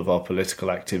almost all of our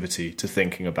political activity to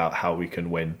thinking about how we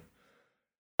can win."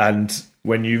 And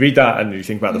when you read that and you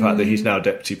think about the fact that he's now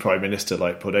Deputy Prime Minister,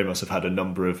 like Podemos have had a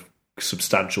number of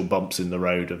substantial bumps in the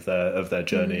road of their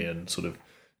journey and sort of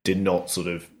did not sort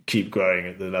of keep growing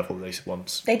at the level they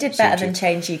once. They did better than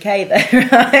Change UK, though,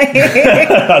 right?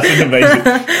 That's an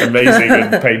amazing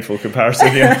and painful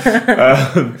comparison,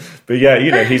 yeah. But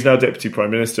yeah, he's now Deputy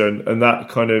Prime Minister, and that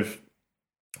kind of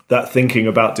that thinking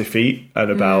about defeat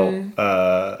and about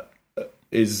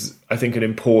is, I think, an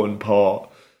important part.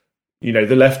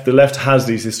 The left has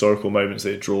these historical moments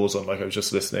that it draws on. Like, I was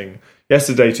just listening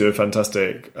yesterday to a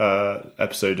fantastic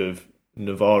episode of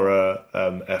Novara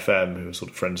FM, who are sort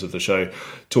of friends of the show,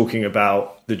 talking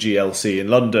about the GLC in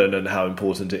London and how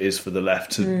important it is for the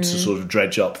left to sort of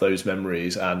dredge up those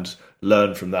memories and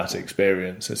learn from that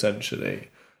experience, essentially.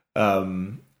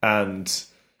 There's,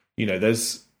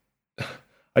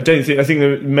 I think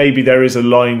that maybe there is a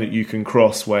line that you can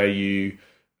cross where you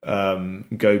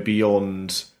go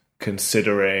beyond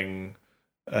considering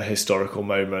a historical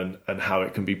moment and how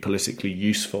it can be politically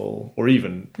useful or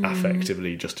even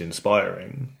affectively just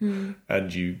inspiring,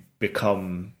 and you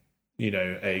become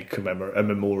a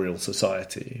memorial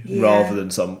society rather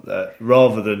than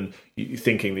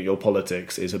thinking that your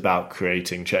politics is about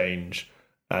creating change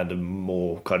and a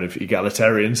more kind of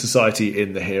egalitarian society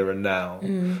in the here and now.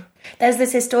 There's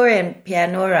this historian, Pierre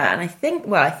Nora, and I think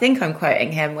I'm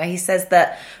quoting him, where he says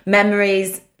that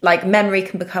memory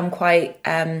can become quite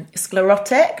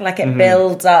sclerotic, like it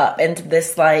builds up into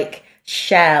this like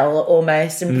shell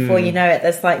almost, and before you know it,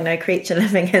 there's like no creature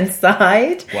living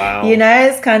inside. Wow.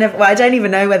 It's kind of, I don't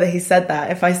even know whether he said that.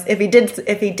 If he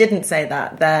didn't say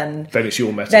that, then it's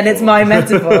your metaphor. Then it's my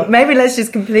metaphor. Maybe let's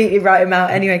just completely write him out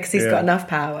anyway, because he's got enough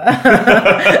power.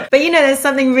 But there's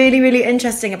something really, really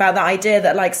interesting about the idea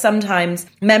that like sometimes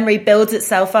memory builds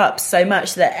itself up so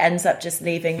much that it ends up just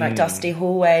leaving like dusty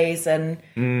hallways and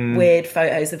weird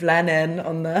photos of Lenin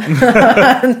on the,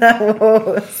 on the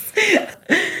walls.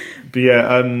 But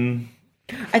yeah,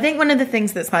 I think one of the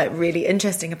things that's like really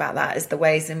interesting about that is the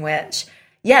ways in which,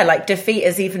 like defeat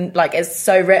is even like is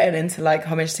so written into like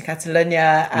Homage to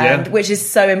Catalonia, and which is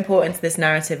so important to this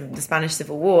narrative of the Spanish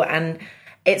Civil War. And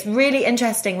it's really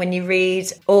interesting when you read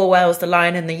Orwell's The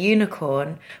Lion and the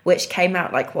Unicorn, which came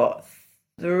out like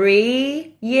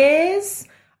 3 years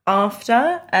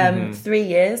after 3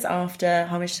 years after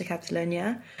Homage to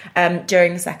Catalonia,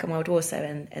 during the Second World War, so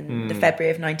in the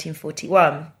February of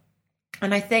 1941.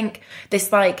 And I think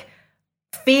this like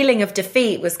feeling of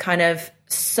defeat was kind of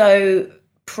so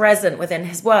present within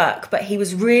his work, but he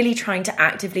was really trying to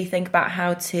actively think about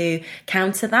how to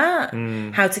counter that,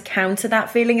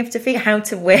 feeling of defeat, how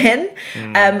to win.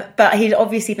 But he'd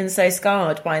obviously been so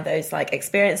scarred by those like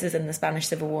experiences in the Spanish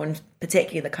Civil War, and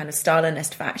particularly the kind of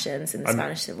Stalinist factions in the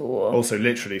Spanish Civil War. Also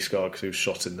literally scarred because he was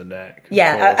shot in the neck.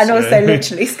 Also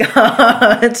literally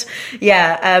scarred.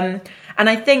 And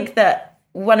I think that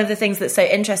one of the things that's so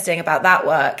interesting about that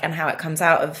work and how it comes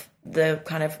out of the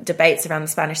kind of debates around the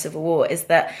Spanish Civil War is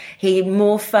that he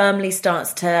more firmly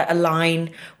starts to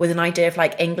align with an idea of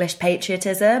like English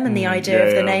patriotism and the idea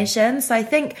of the nation. So I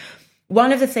think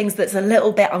one of the things that's a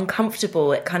little bit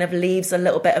uncomfortable, it kind of leaves a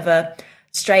little bit of a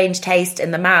strange taste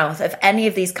in the mouth of any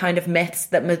of these kind of myths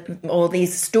or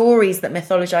these stories that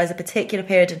mythologize a particular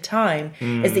period of time,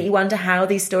 is that you wonder how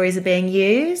these stories are being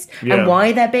used and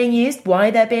why they're being used,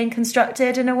 why they're being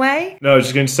constructed in a way. No, I was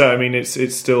just going to say, I mean, it's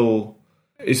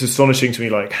astonishing to me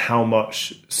like how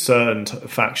much certain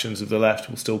factions of the left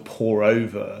will still pour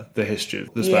over the history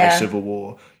of the Spanish Civil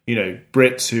War.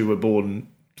 Brits who were born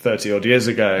 30 odd years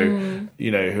ago,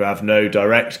 who have no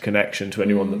direct connection to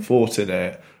anyone that fought in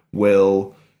it,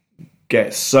 will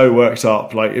get so worked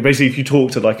up. Like basically, if you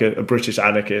talk to like a British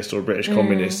anarchist or a British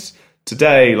communist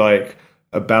today, like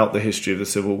about the history of the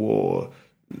Civil War,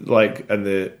 like and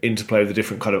the interplay of the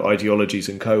different kind of ideologies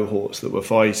and cohorts that were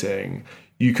fighting,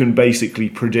 you can basically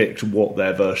predict what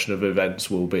their version of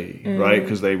events will be, right?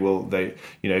 Because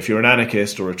if you're an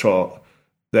anarchist or a trot,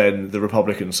 then the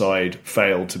Republican side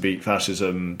failed to beat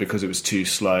fascism because it was too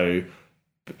slow,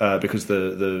 because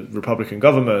the Republican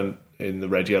government in the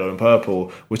red, yellow and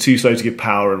purple were too slow to give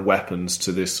power and weapons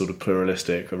to this sort of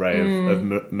pluralistic array of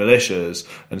militias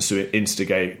and to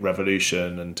instigate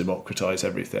revolution and democratize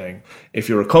everything. If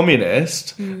you're a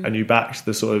communist and you backed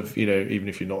the sort of, even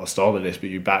if you're not a Stalinist,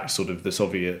 but you backed sort of the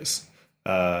Soviets'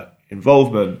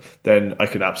 involvement, then I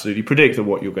can absolutely predict that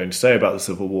what you're going to say about the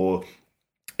Civil War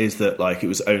is that like it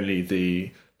was only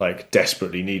the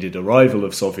desperately needed arrival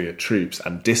of Soviet troops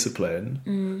and discipline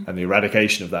and the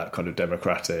eradication of that kind of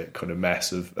democratic kind of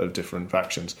mess of different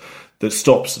factions that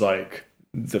stops like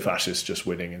the fascists just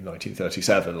winning in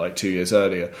 1937, like 2 years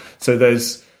earlier. So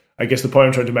I guess the point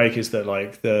I'm trying to make is that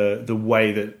like the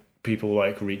way that people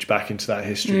like reach back into that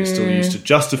history is still used to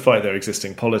justify their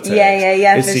existing politics.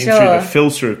 It's seen through the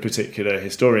filter of particular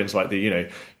historians, like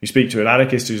you speak to an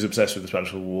anarchist who's obsessed with the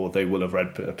Spanish Civil War, they will have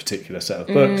read a particular set of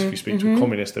books. If you speak to a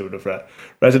communist, they would have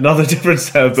read another different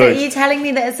set of books. So are you telling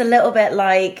me that it's a little bit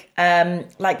like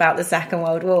about the Second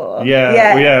World War?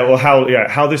 Or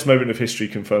how this moment of history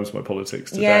confirms my politics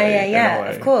today.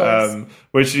 Of course.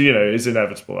 Which is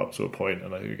inevitable up to a point,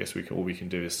 and I guess all we can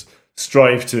do is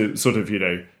strive to sort of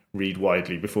read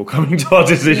widely before coming to our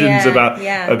decisions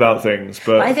about things.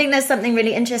 But I think there's something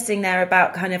really interesting there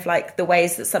about kind of like the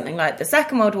ways that something like the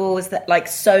Second World War was that like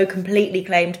so completely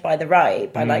claimed by the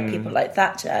right, by like people like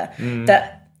Thatcher,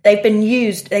 that they've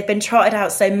been trotted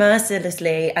out so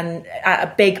mercilessly and at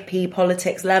a big P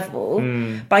politics level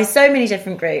by so many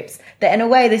different groups that in a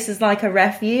way this is like a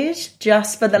refuge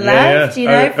just for the left,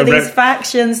 for these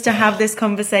factions to have this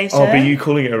conversation. Oh, but you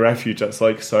calling it a refuge, that's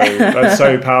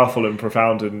so powerful and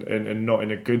profound and not in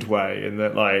a good way, in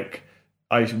that like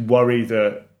I worry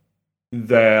that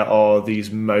there are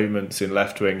these moments in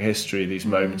left-wing history, these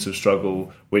moments of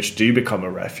struggle which do become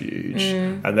a refuge,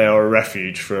 and they are a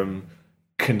refuge from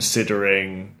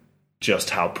considering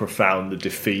just how profound the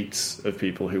defeats of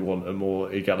people who want a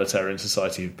more egalitarian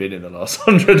society have been in the last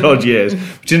 100 odd years.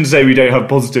 Which isn't to say we don't have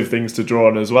positive things to draw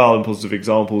on as well, and positive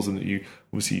examples, and that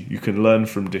you can learn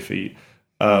from defeat.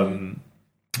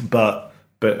 But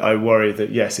I worry that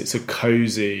yes, it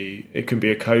can be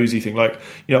a cozy thing. Like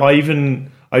I've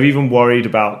even worried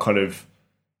about kind of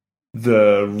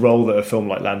the role that a film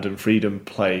like Land and Freedom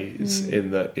plays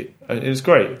in that it's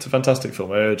great. It's a fantastic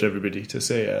film. I urge everybody to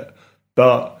see it.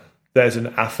 But there's an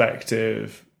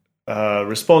affective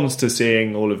response to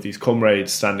seeing all of these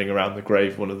comrades standing around the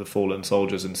grave of one of the fallen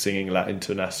soldiers and singing La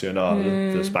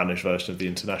Internacional, the Spanish version of the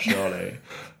Internationale.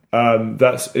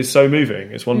 It's so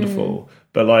moving. It's wonderful.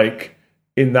 But like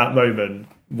in that moment,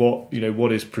 what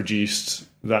is produced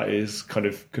that is kind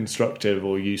of constructive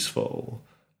or useful?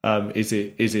 Is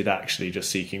it actually just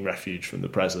seeking refuge from the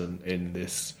present in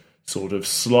this sort of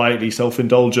slightly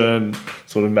self-indulgent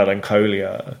sort of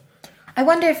melancholia? I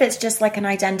wonder if it's just like an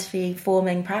identity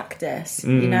forming practice,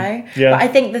 Yeah. But I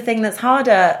think the thing that's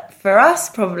harder for us,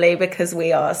 probably because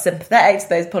we are sympathetic to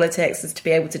those politics, is to be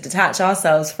able to detach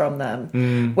ourselves from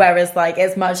them. Whereas like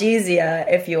it's much easier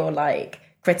if you're like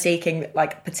critiquing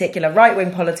like particular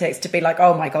right-wing politics to be like,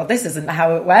 oh my god, this isn't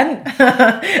how it went.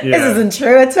 This isn't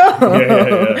true at all.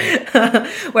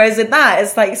 Whereas in that,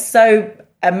 it's like so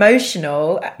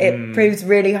emotional, it proves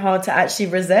really hard to actually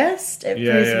resist. It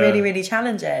proves really, really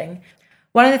challenging.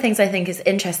 One of the things I think is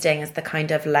interesting is the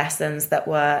kind of lessons that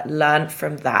were learned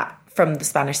from the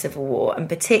Spanish Civil War, and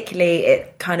particularly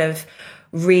it kind of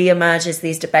re-emerges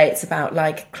these debates about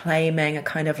like claiming a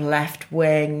kind of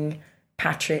left-wing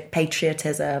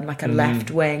patriotism, like a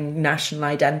left-wing national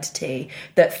identity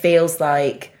that feels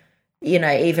like,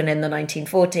 even in the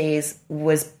 1940s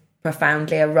was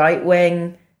profoundly a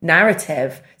right-wing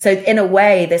narrative. So in a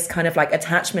way, this kind of like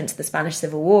attachment to the Spanish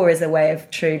Civil War is a way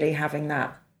of truly having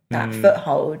that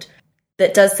foothold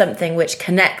that does something which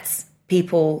connects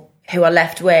people who are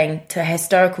left-wing to a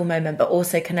historical moment, but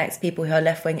also connects people who are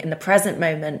left-wing in the present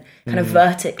moment kind of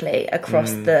vertically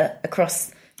across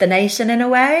the nation in a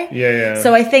way.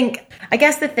 So I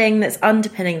guess the thing that's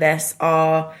underpinning this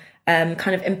are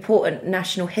kind of important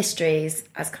national histories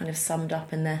as kind of summed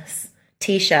up in this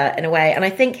T-shirt in a way. And I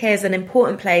think here's an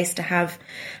important place to have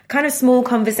kind of small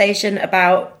conversation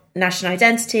about national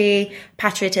identity,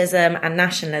 patriotism and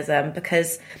nationalism,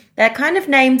 because they're kind of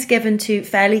names given to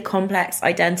fairly complex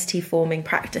identity forming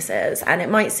practices. And it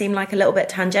might seem like a little bit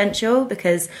tangential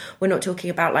because we're not talking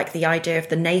about like the idea of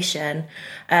the nation.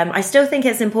 I still think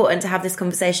it's important to have this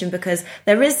conversation because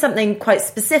there is something quite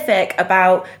specific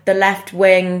about the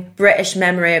left-wing British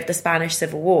memory of the Spanish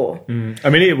Civil War. I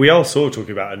mean, we are sort of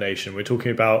talking about a nation. We're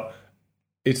talking about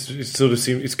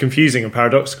it's confusing and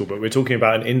paradoxical, but we're talking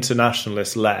about an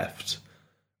internationalist left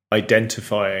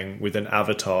identifying with an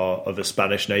avatar of a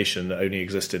Spanish nation that only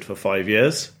existed for 5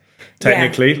 years.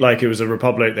 technically. Like, it was a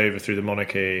republic, they overthrew the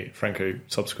monarchy. Franco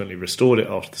subsequently restored it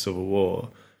after the Civil War.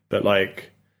 But,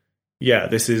 like, yeah,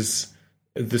 this is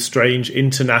the strange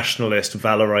internationalist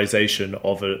valorization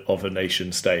of a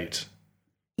nation state.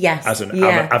 Yes, as an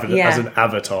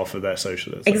avatar for their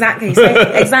socialism. Exactly. So,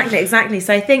 exactly.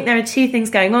 So I think there are two things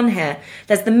going on here.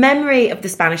 There's the memory of the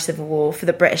Spanish Civil War for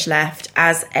the British left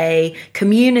as a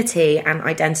community and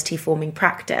identity forming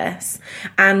practice.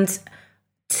 And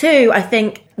two, I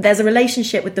think there's a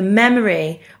relationship with the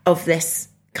memory of this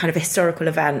kind of historical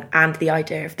event and the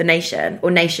idea of the nation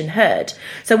or nationhood.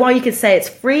 So while you could say it's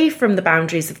free from the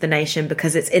boundaries of the nation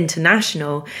because it's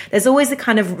international, there's always a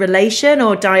kind of relation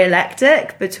or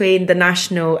dialectic between the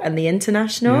national and the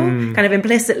international, kind of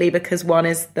implicitly, because one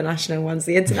is the national, one's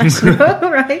the international,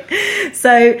 right?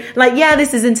 So, like, yeah,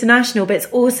 this is international, but it's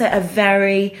also a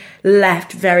very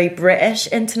left, very British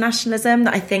internationalism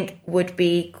that I think would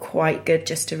be quite good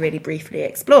just to really briefly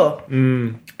explore.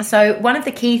 So one of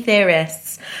the key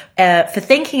theorists for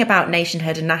thinking about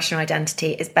nationhood and national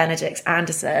identity is Benedict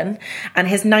Anderson, and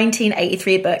his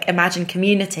 1983 book Imagine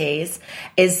Communities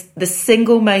is the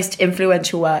single most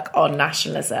influential work on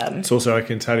nationalism. It's also, I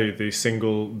can tell you, the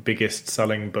single biggest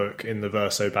selling book in the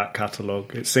Verso back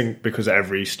catalogue. It's because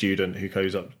every student who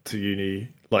goes up to uni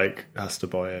has to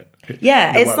buy it.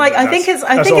 Yeah, it's like I think it's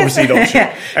obviously not true.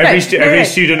 Every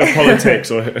student of politics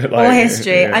or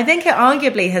history. Yeah. I think it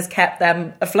arguably has kept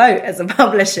them afloat as a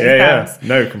publishing house. Yeah,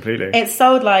 no, completely. It's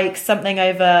sold something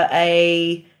over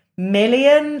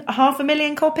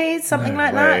 500,000 copies, something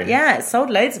like that. Yeah, it sold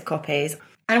loads of copies.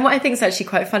 And what I think is actually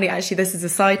quite funny, actually, this is a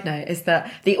side note, is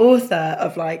that the author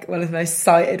of one of the most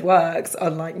cited works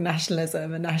on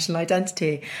nationalism and national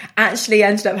identity actually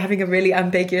ended up having a really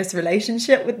ambiguous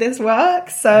relationship with this work.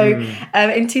 So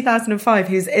in 2005,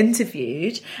 he was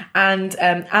interviewed, and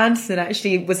Anderson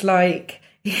actually was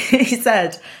he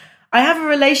said, I have a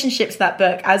relationship to that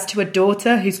book as to a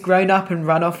daughter who's grown up and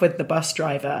run off with the bus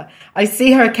driver. I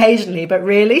see her occasionally, but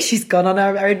really, she's gone on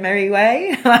her own merry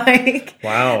way.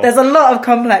 Wow. There's a lot of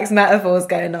complex metaphors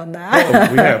going on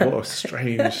there. What a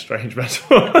strange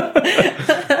metaphor.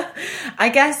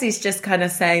 I guess he's just kind of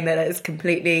saying that it's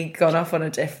completely gone off on a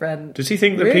different Does he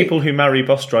think that people who marry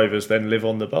bus drivers then live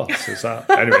on the bus? Is that...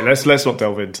 Anyway, let's not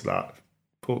delve into that.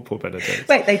 Poor Benedict.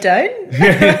 Wait, they don't?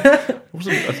 I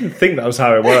didn't think that was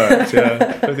how it worked.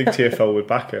 Yeah, I don't think TfL would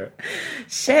back it.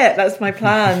 Shit, that's my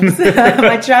plans.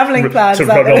 My travelling plans. To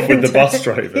run off with the bus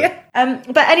driver. Yeah.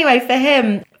 But anyway, for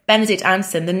him, Benedict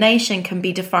Anderson, the nation can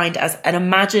be defined as an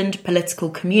imagined political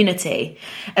community.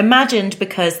 Imagined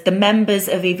because the members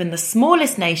of even the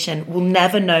smallest nation will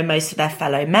never know most of their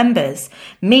fellow members,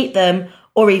 meet them,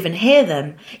 or even hear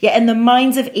them. Yet in the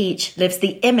minds of each lives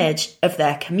the image of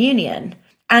their communion.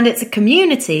 And it's a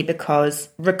community because,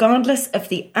 regardless of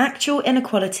the actual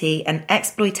inequality and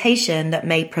exploitation that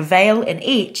may prevail in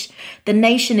each, the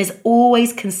nation is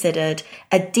always considered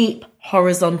a deep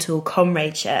horizontal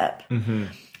comradeship. Mm-hmm.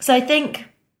 So I think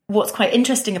what's quite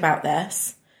interesting about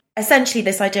this, essentially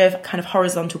this idea of kind of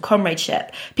horizontal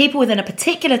comradeship, people within a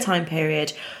particular time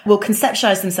period will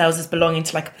conceptualize themselves as belonging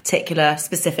to a particular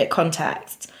specific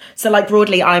context. So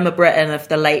broadly, I'm a Briton of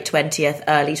the late 20th,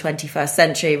 early 21st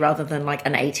century rather than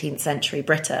an 18th century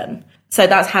Briton. So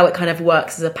that's how it kind of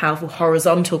works as a powerful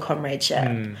horizontal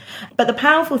comradeship. But the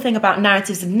powerful thing about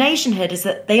narratives of nationhood is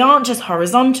that they aren't just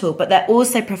horizontal, but they're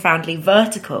also profoundly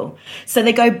vertical. So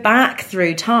they go back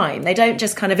through time. They don't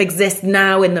just kind of exist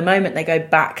now in the moment. They go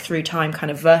back through time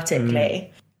kind of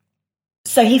vertically.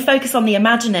 So he focused on the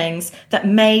imaginings that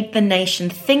made the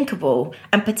nation thinkable,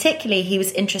 and particularly he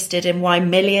was interested in why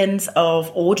millions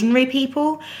of ordinary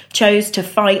people chose to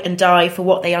fight and die for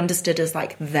what they understood as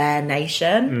their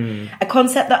nation, a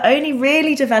concept that only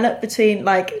really developed between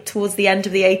towards the end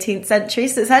of the 18th century.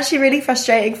 So it's actually really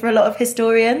frustrating for a lot of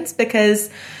historians because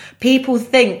people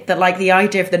think that the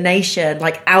idea of the nation,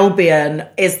 Albion,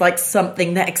 is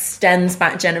something that extends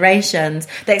back generations,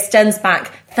 that extends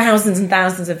back thousands and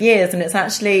thousands of years, and it's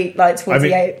actually towards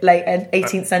the late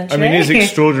 18th century. It's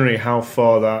extraordinary how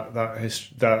far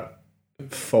that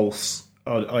false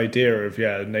idea of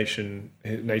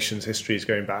nation's history is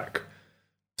going back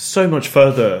so much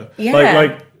further.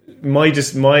 Yeah.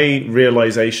 My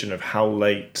realization of how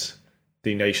late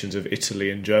the nations of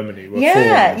Italy and Germany were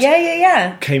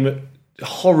formed came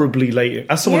horribly late.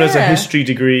 As someone has a history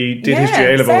degree, did history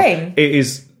A level, same. It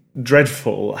is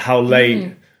dreadful how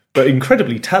late, but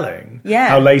incredibly telling,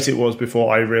 how late it was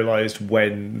before I realised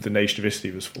when the nation of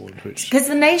Italy was formed. Because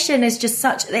the nation is just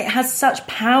it has such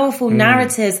powerful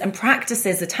narratives and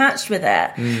practices attached with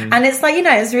it. And it's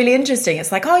it's really interesting.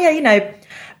 It's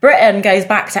Britain goes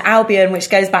back to Albion, which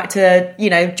goes back to, you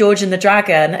know, George and the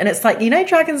Dragon. And it's like, you know,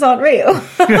 dragons aren't real.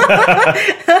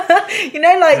 You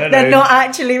know, like, they're not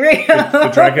actually real.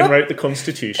 The dragon wrote the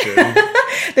Constitution.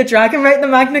 The dragon wrote the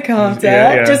Magna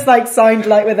Carta, just like signed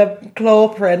like with a claw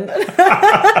print.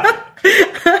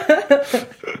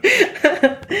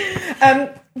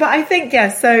 But I think,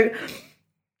 so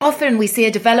often we see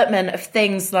a development of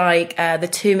things like the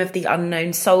Tomb of the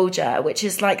Unknown Soldier, which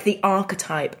is like the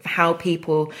archetype of how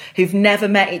people who've never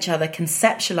met each other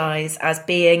conceptualize as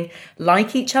being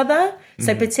like each other.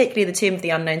 So particularly the Tomb of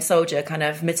the Unknown Soldier kind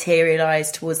of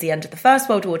materialized towards the end of the First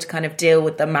World War to kind of deal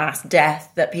with the mass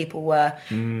death that people were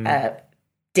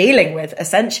dealing with,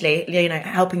 essentially, you know,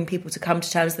 helping people to come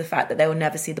to terms with the fact that they will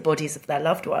never see the bodies of their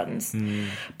loved ones.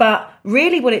 But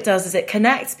really what it does is it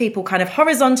connects people kind of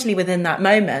horizontally within that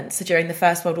moment. So during the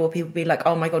First World War, people would be like,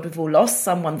 oh my God, we've all lost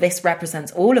someone. This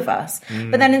represents all of us.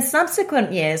 But then in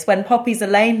subsequent years, when poppies are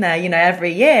laying there, you know,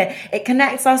 every year, it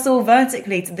connects us all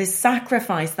vertically to this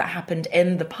sacrifice that happened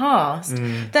in the past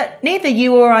that neither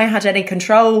you or I had any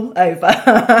control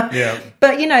over.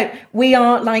 But, you know, we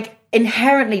are like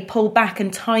inherently pulled back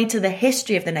and tied to the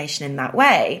history of the nation in that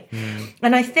way.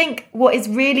 And I think what is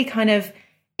really kind of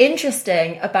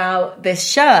interesting about this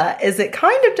shirt is it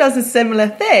kind of does a similar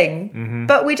thing,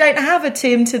 but we don't have a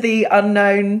tomb to the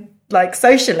unknown like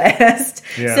socialist.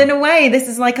 So in a way, this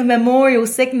is like a memorial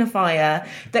signifier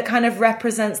that kind of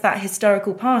represents that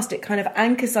historical past. It kind of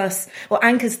anchors us or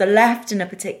anchors the left in a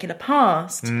particular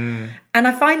past. And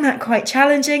I find that quite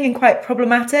challenging and quite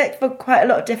problematic for quite a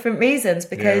lot of different reasons,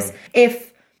 because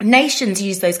if nations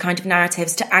use those kind of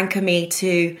narratives to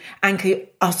anchor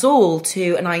us all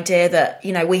to an idea that,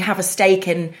 you know, we have a stake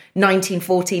in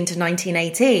 1914 to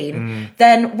 1918,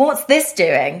 then what's this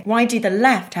doing? Why do the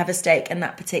left have a stake in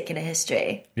that particular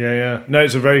history? No,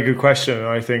 it's a very good question.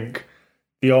 I think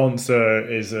the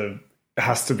answer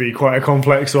has to be quite a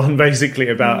complex one, basically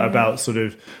about sort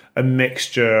of a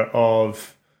mixture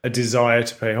of a desire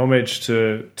to pay homage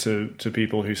to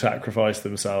people who sacrifice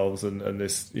themselves and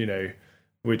this, you know,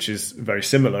 which is very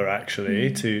similar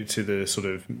actually to the sort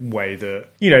of way that,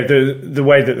 you know, the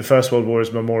way that the First World War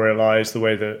is memorialised, the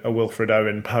way that a Wilfred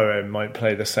Owen poem might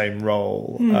play the same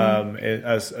role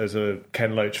as a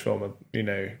Ken Loach film, you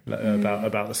know,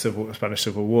 about the Spanish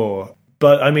Civil War.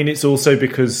 But I mean, it's also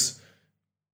because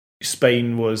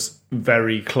Spain was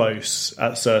very close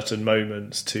at certain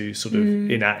moments to sort of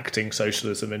enacting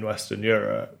socialism in Western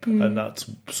Europe, and that's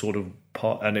sort of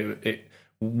part, and it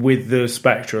with the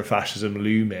spectre of fascism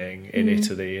looming in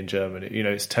Italy and Germany, you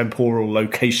know, its temporal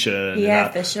location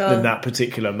for sure. in that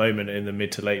particular moment in the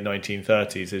mid to late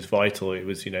 1930s is vital. It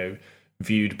was, you know,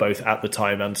 viewed both at the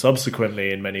time and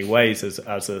subsequently in many ways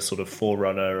as a sort of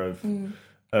forerunner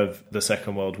of the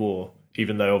Second World War,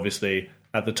 even though obviously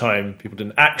at the time people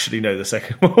didn't actually know the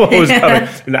Second World War was coming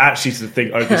and actually to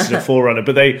think, oh, this is a forerunner,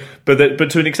 but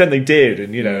to an extent they did,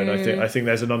 and you know, and I think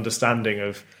there's an understanding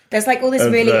of. There's like all this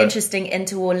really interesting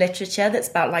interwar literature that's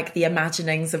about like the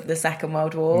imaginings of the Second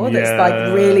World War. That's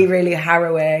like really, really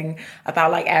harrowing,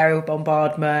 about like aerial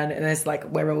bombardment, and it's like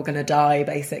we're all going to die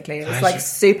basically. It's like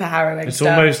super harrowing. It's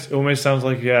stuff. almost sounds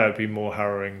like it'd be more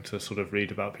harrowing to sort of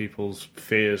read about people's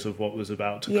fears of what was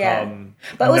about to come,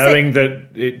 but also, knowing that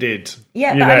it did.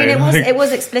 Yeah, but I mean, it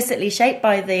was explicitly shaped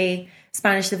by the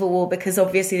Spanish Civil War, because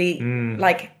obviously,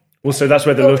 like. Well, so that's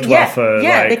where the Luftwaffe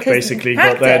basically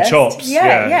got their chops.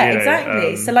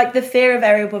 Exactly. So like the fear of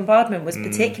aerial bombardment was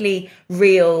particularly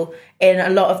real in a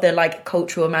lot of the like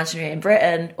cultural imaginary in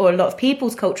Britain, or a lot of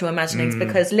people's cultural imaginings,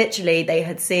 because literally they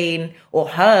had seen or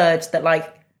heard that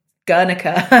like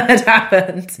Guernica had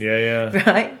happened.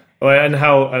 Right. Well, and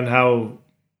how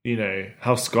you know,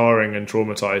 how scarring and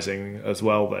traumatizing as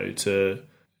well, though, to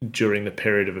during the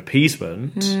period of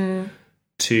appeasement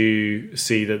to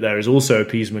see that there is also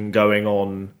appeasement going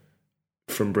on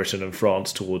from Britain and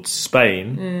France towards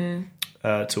Spain,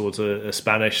 towards a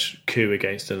Spanish coup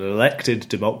against an elected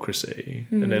democracy,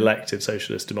 an elected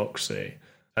socialist democracy.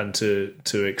 And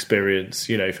to experience,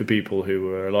 you know, for people who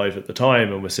were alive at the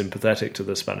time and were sympathetic to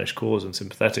the Spanish cause and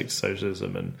sympathetic to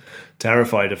socialism and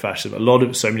terrified of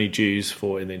fascism. So many Jews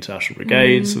fought in the international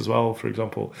brigades as well, for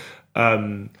example.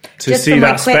 To just see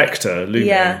that spectre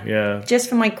looming. Just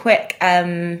for my quick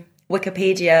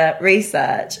Wikipedia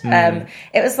research,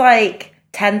 it was like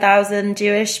 10,000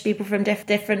 Jewish people from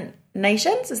different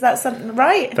nations. Is that something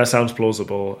right? That sounds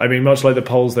plausible. I mean, much like the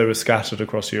Poles, they were scattered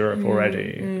across Europe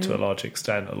already to a large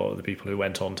extent, a lot of the people who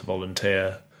went on to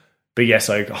volunteer. But yes,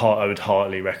 I would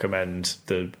heartily recommend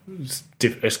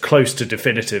as close to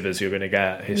definitive as you're going to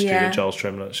get history that Charles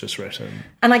Tremlett's just written.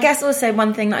 And I guess also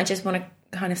one thing that I just want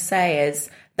to kind of say is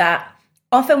that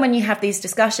often when you have these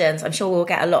discussions, I'm sure we'll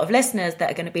get a lot of listeners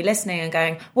that are going to be listening and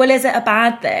going, well, is it a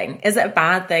bad thing? Is it a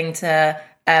bad thing to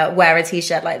wear a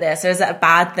t-shirt like this? Or is it a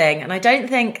bad thing? And I don't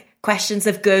think questions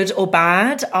of good or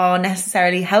bad are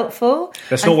necessarily helpful.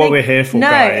 That's not what we're here for, no,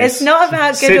 guys. it's not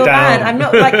about good or bad. I'm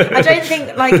not like,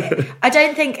 I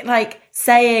don't think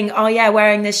saying, oh yeah,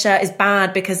 wearing this shirt is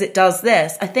bad because it does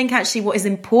this. I think actually what is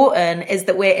important is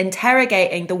that we're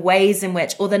interrogating the ways in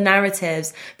which, or the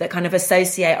narratives that kind of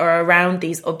associate or are around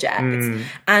these objects.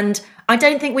 And I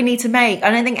don't think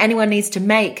anyone needs to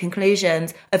make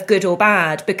conclusions of good or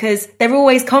bad, because they're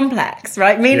always complex,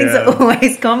 right? Meanings are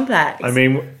always complex. I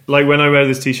mean, like when I wear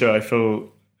this t-shirt, I feel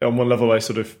on one level I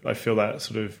feel that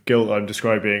sort of guilt I'm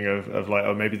describing of like,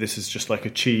 oh, maybe this is just like a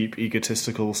cheap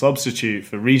egotistical substitute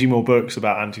for reading more books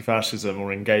about anti-fascism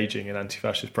or engaging in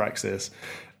anti-fascist praxis.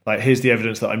 Like, here's the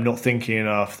evidence that I'm not thinking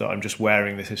enough, that I'm just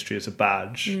wearing this history as a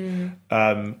badge. And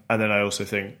then I also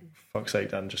think, fuck's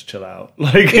sake, Dan, just chill out.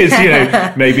 Like,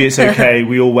 it's, maybe it's okay.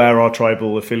 We all wear our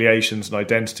tribal affiliations and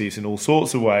identities in all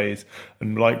sorts of ways.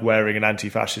 And like wearing an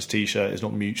anti-fascist t-shirt is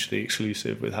not mutually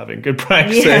exclusive with having good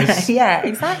praxis. Yeah,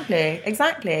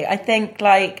 exactly. I think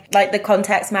like the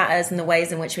context matters, and the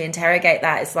ways in which we interrogate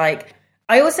that is like,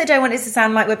 I also don't want it to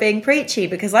sound like we're being preachy,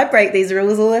 because I break these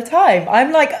rules all the time.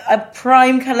 I'm like a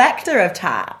prime collector of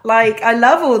tat. Like, I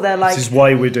love all the like. This is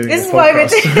why we're doing this podcast. Why we're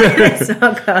doing this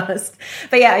podcast.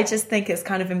 But yeah, I just think it's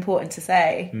kind of important to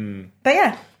say. But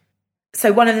yeah.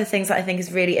 So one of the things that I think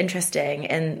is really interesting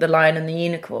in The Lion and the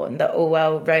Unicorn that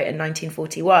Orwell wrote in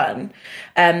 1941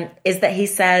 is that he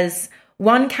says,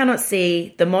 one cannot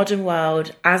see the modern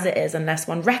world as it is unless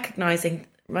one recognizes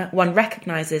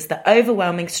the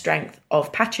overwhelming strength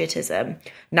of patriotism,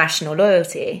 national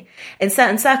loyalty. In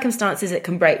certain circumstances, it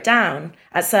can break down.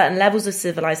 At certain levels of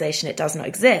civilization, it does not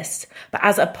exist. But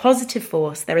as a positive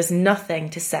force, there is nothing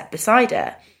to set beside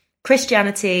it.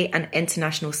 Christianity and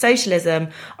international socialism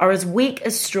are as weak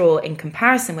as straw in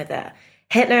comparison with it.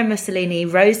 Hitler and Mussolini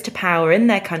rose to power in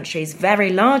their countries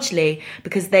very largely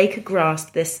because they could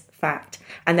grasp this fact,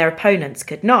 and their opponents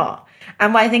could not.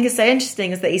 And what I think is so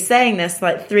interesting is that he's saying this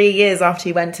like 3 years after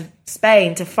he went to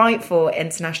Spain to fight for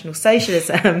international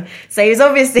socialism. So he was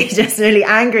obviously just really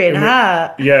angry and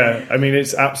hurt. Yeah, I mean,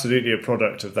 it's absolutely a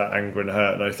product of that anger and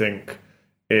hurt. And I think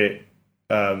it,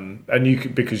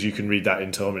 because you can read that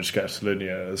into Homage to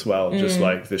Catalonia as well, just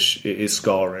like this, it is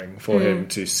scarring for him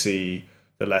to see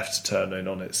the left turning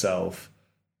on itself.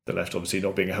 The left obviously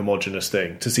not being a homogenous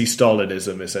thing, to see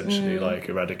Stalinism essentially like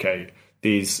eradicate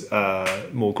these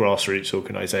more grassroots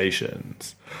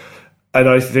organisations. And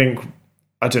I think,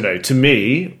 I don't know, to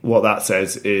me, what that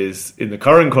says is, in the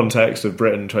current context of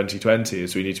Britain 2020,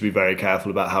 is we need to be very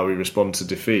careful about how we respond to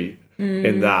defeat.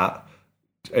 In that,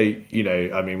 I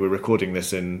mean, we're recording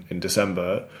this in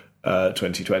December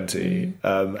 2020,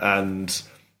 and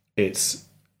it's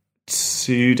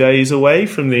 2 days away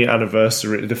from the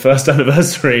first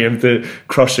anniversary of the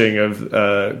crushing of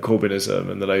Corbynism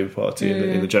and the Labour Party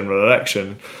in the general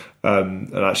election.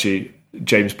 And actually,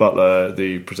 James Butler,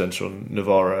 the presenter on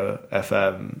Novara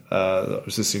FM, that I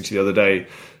was listening to the other day,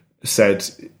 said,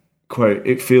 quote,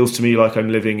 "It feels to me like I'm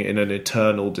living in an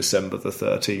eternal December the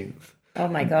 13th. Oh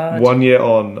my God. 1 year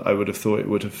on, I would have thought it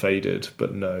would have faded,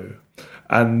 but no."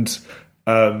 And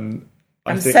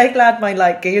I'm so glad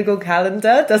my Google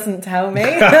Calendar doesn't tell me.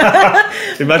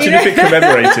 Imagine if it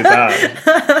commemorated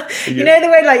that. You know the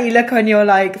way you look on your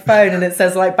phone and it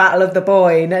says Battle of the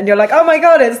Boyne, and you're like, oh my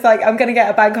God, it's I'm going to get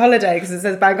a bank holiday because it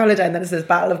says bank holiday, and then it says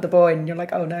Battle of the Boyne, and you're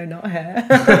like, oh no, not here.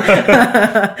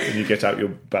 And you get out your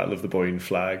Battle of the Boyne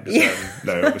flags.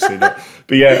 No, obviously not.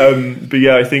 But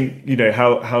yeah, I think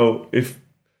how if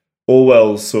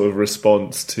Orwell's sort of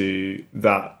response to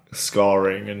that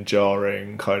scarring and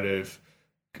jarring kind of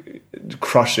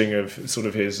crushing of sort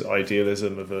of his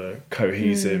idealism of a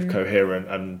cohesive, coherent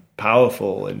and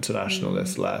powerful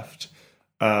internationalist left,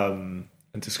 and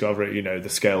discover the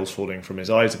scales falling from his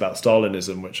eyes about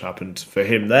Stalinism, which happened for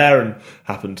him there and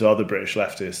happened to other British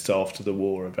leftists after the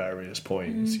war at various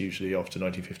points, usually after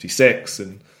 1956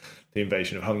 and the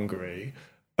invasion of Hungary.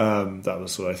 That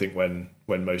was I think when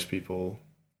most people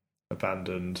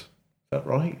abandoned. Is that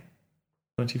right?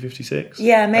 1956?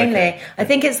 Yeah, mainly. Okay. I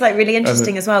think it's really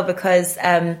interesting as well because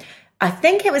I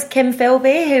think it was Kim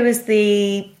Philby who was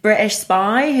the British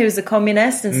spy who was a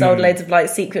communist and sold loads of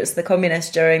secrets to the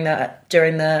communists during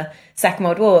the Second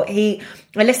World War. I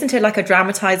listened to a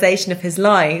dramatization of his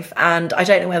life, and I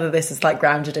don't know whether this is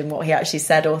grounded in what he actually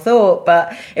said or thought,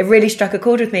 but it really struck a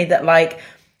chord with me that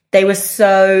they were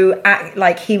so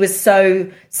he was so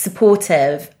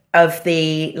supportive of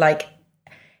the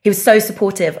he was so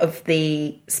supportive of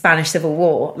the Spanish Civil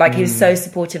War. Like, he was so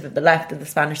supportive of the left of the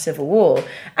Spanish Civil War.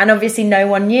 And obviously no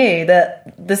one knew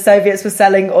that the Soviets were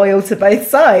selling oil to both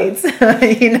sides,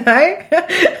 you know?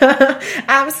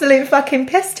 Absolute fucking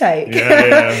piss take.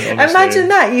 Yeah, imagine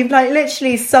that. You've, like,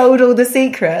 literally sold all the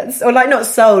secrets. Or, like, not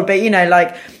sold, but, you know,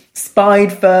 like,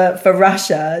 spied for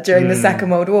Russia during the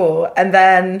Second World War. And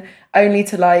then only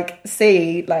to, like,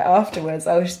 see, like, afterwards,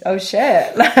 oh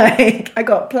shit, like, I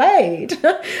got played.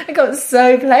 I got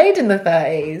so played in the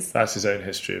 30s. That's his own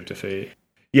history of defeat.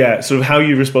 Yeah, sort of how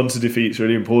you respond to defeat is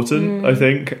really important, I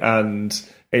think, and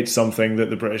it's something that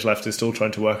the British left is still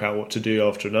trying to work out what to do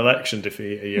after an election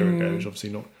defeat a year ago, which is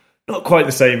obviously not quite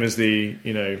the same as the,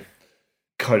 you know,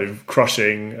 kind of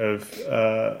crushing of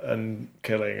and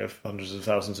killing of hundreds of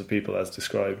thousands of people as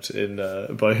described in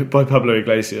by Pablo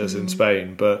Iglesias in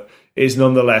Spain, but is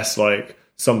nonetheless like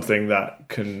something that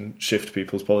can shift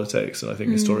people's politics, and I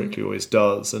think historically always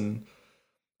does. And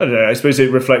I don't know, I suppose it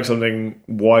reflects something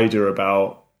wider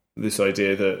about this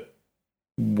idea that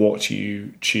what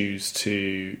you choose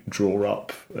to draw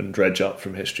up and dredge up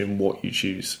from history and what you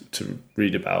choose to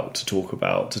read about, to talk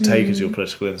about, to take as your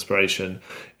political inspiration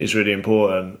is really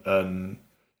important. And,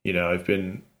 you know, I've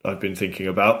been thinking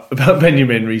about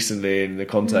Benjamin recently in the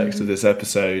context of this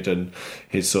episode, and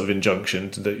his sort of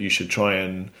injunction that you should try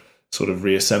and sort of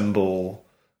reassemble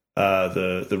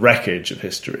the wreckage of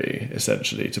history,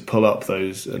 essentially, to pull up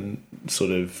those and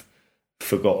sort of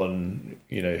forgotten,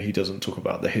 you know, he doesn't talk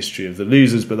about the history of the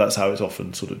losers, but that's how it's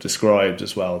often sort of described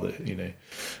as well, that, you know,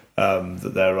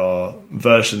 that there are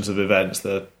versions of events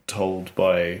that are told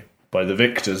by the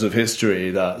victors of history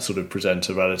that sort of present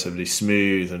a relatively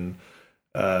smooth and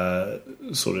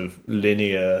sort of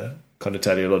linear kind of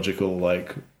teleological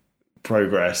like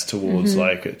progress towards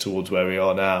towards where we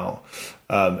are now,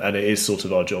 and it is sort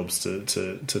of our jobs to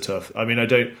turf. I mean, I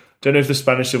don't know if the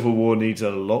Spanish Civil War needs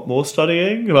a lot more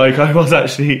studying. Like, I was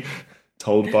actually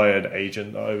told by an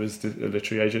agent, a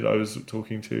literary agent I was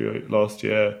talking to last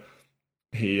year,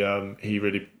 he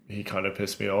kind of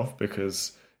pissed me off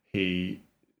because he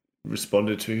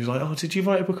responded to me, he was like, "Oh, did you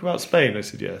write a book about Spain?" I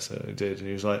said, "Yes, I did." And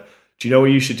he was like, "Do you know what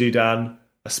you should do, Dan?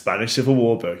 A Spanish Civil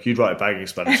War book. You'd write a banging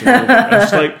Spanish Civil War book." And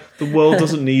it's like, the world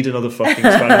doesn't need another fucking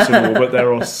Spanish Civil War, but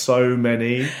there are so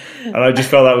many. And I just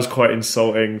felt that was quite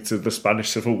insulting to the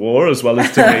Spanish Civil War as well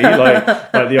as to me.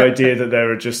 Like the idea that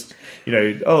there are just, you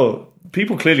know, oh,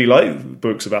 people clearly like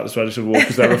books about the Spanish Civil War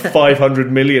because there are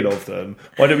 500 million of them.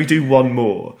 Why don't we do one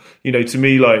more? You know, to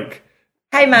me, like...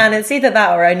 Hey man, it's either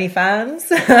that or OnlyFans.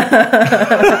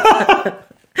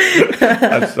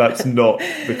 that's not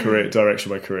the career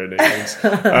direction my career needs.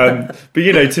 But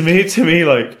you know, to me,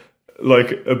 like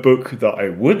a book that I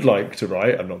would like to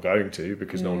write, I'm not going to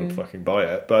because no one would fucking buy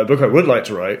it. But a book I would like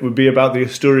to write would be about the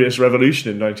Asturias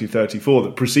Revolution in 1934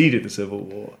 that preceded the Civil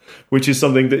War, which is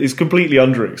something that is completely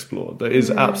underexplored. That is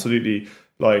absolutely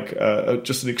like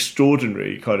just an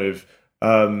extraordinary kind of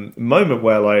moment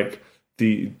where like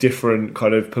the different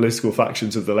kind of political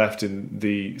factions of the left in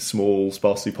the small,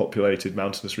 sparsely populated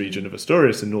mountainous region of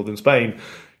Asturias in northern Spain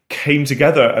came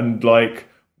together and like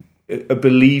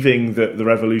believing that the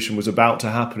revolution was about to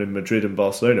happen in Madrid and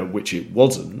Barcelona, which it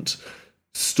wasn't,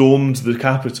 stormed the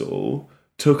capital,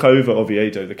 took over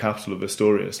Oviedo, the capital of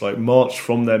Asturias, like marched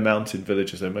from their mountain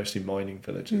villages. They're mostly mining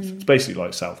villages. It's basically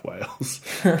like South Wales,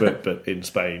 but in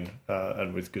Spain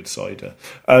and with good cider.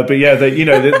 But yeah,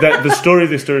 the story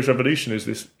of the Asturias Revolution is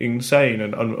this insane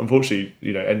and unfortunately,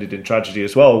 you know, ended in tragedy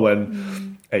as well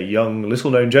when a young,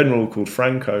 little-known general called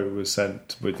Franco was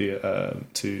sent with the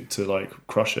to like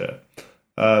crush it.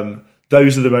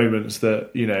 Those are the moments that,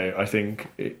 you know, I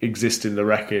think exist in the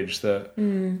wreckage that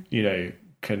you know,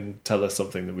 can tell us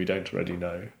something that we don't already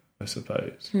know, I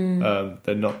suppose.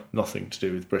 They're nothing to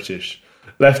do with British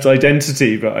left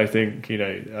identity, but I think, you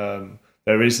know,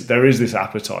 there is this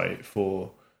appetite for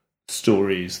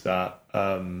stories that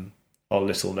are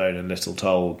little known and little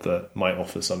told that might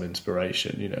offer some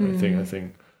inspiration. You know, I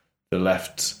think the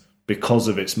left, because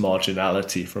of its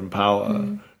marginality from power,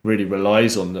 really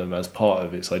relies on them as part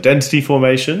of its identity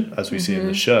formation, as we see in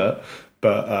the shirt,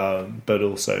 but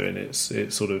also in its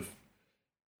sort of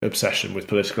obsession with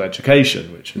political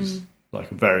education, which is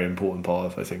like a very important part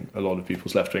of, I think, a lot of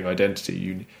people's left-wing identity.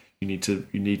 You need to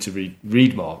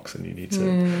read Marx, and you need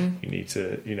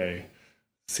to you know,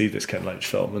 see this Ken Loach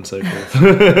film and so forth.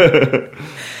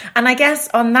 And I guess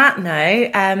on that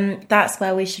note, that's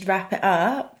where we should wrap it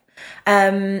up.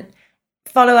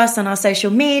 Follow us on our social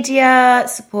media,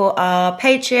 support our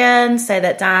Patreon so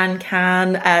that Dan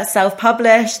can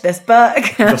self-publish this book.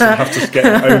 Doesn't have to get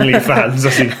OnlyFans,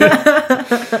 does he?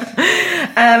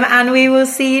 And we will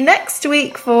see you next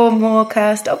week for more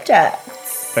Cursed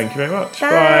Objects. Thank you very much.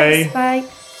 Thanks. Bye.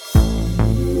 Bye.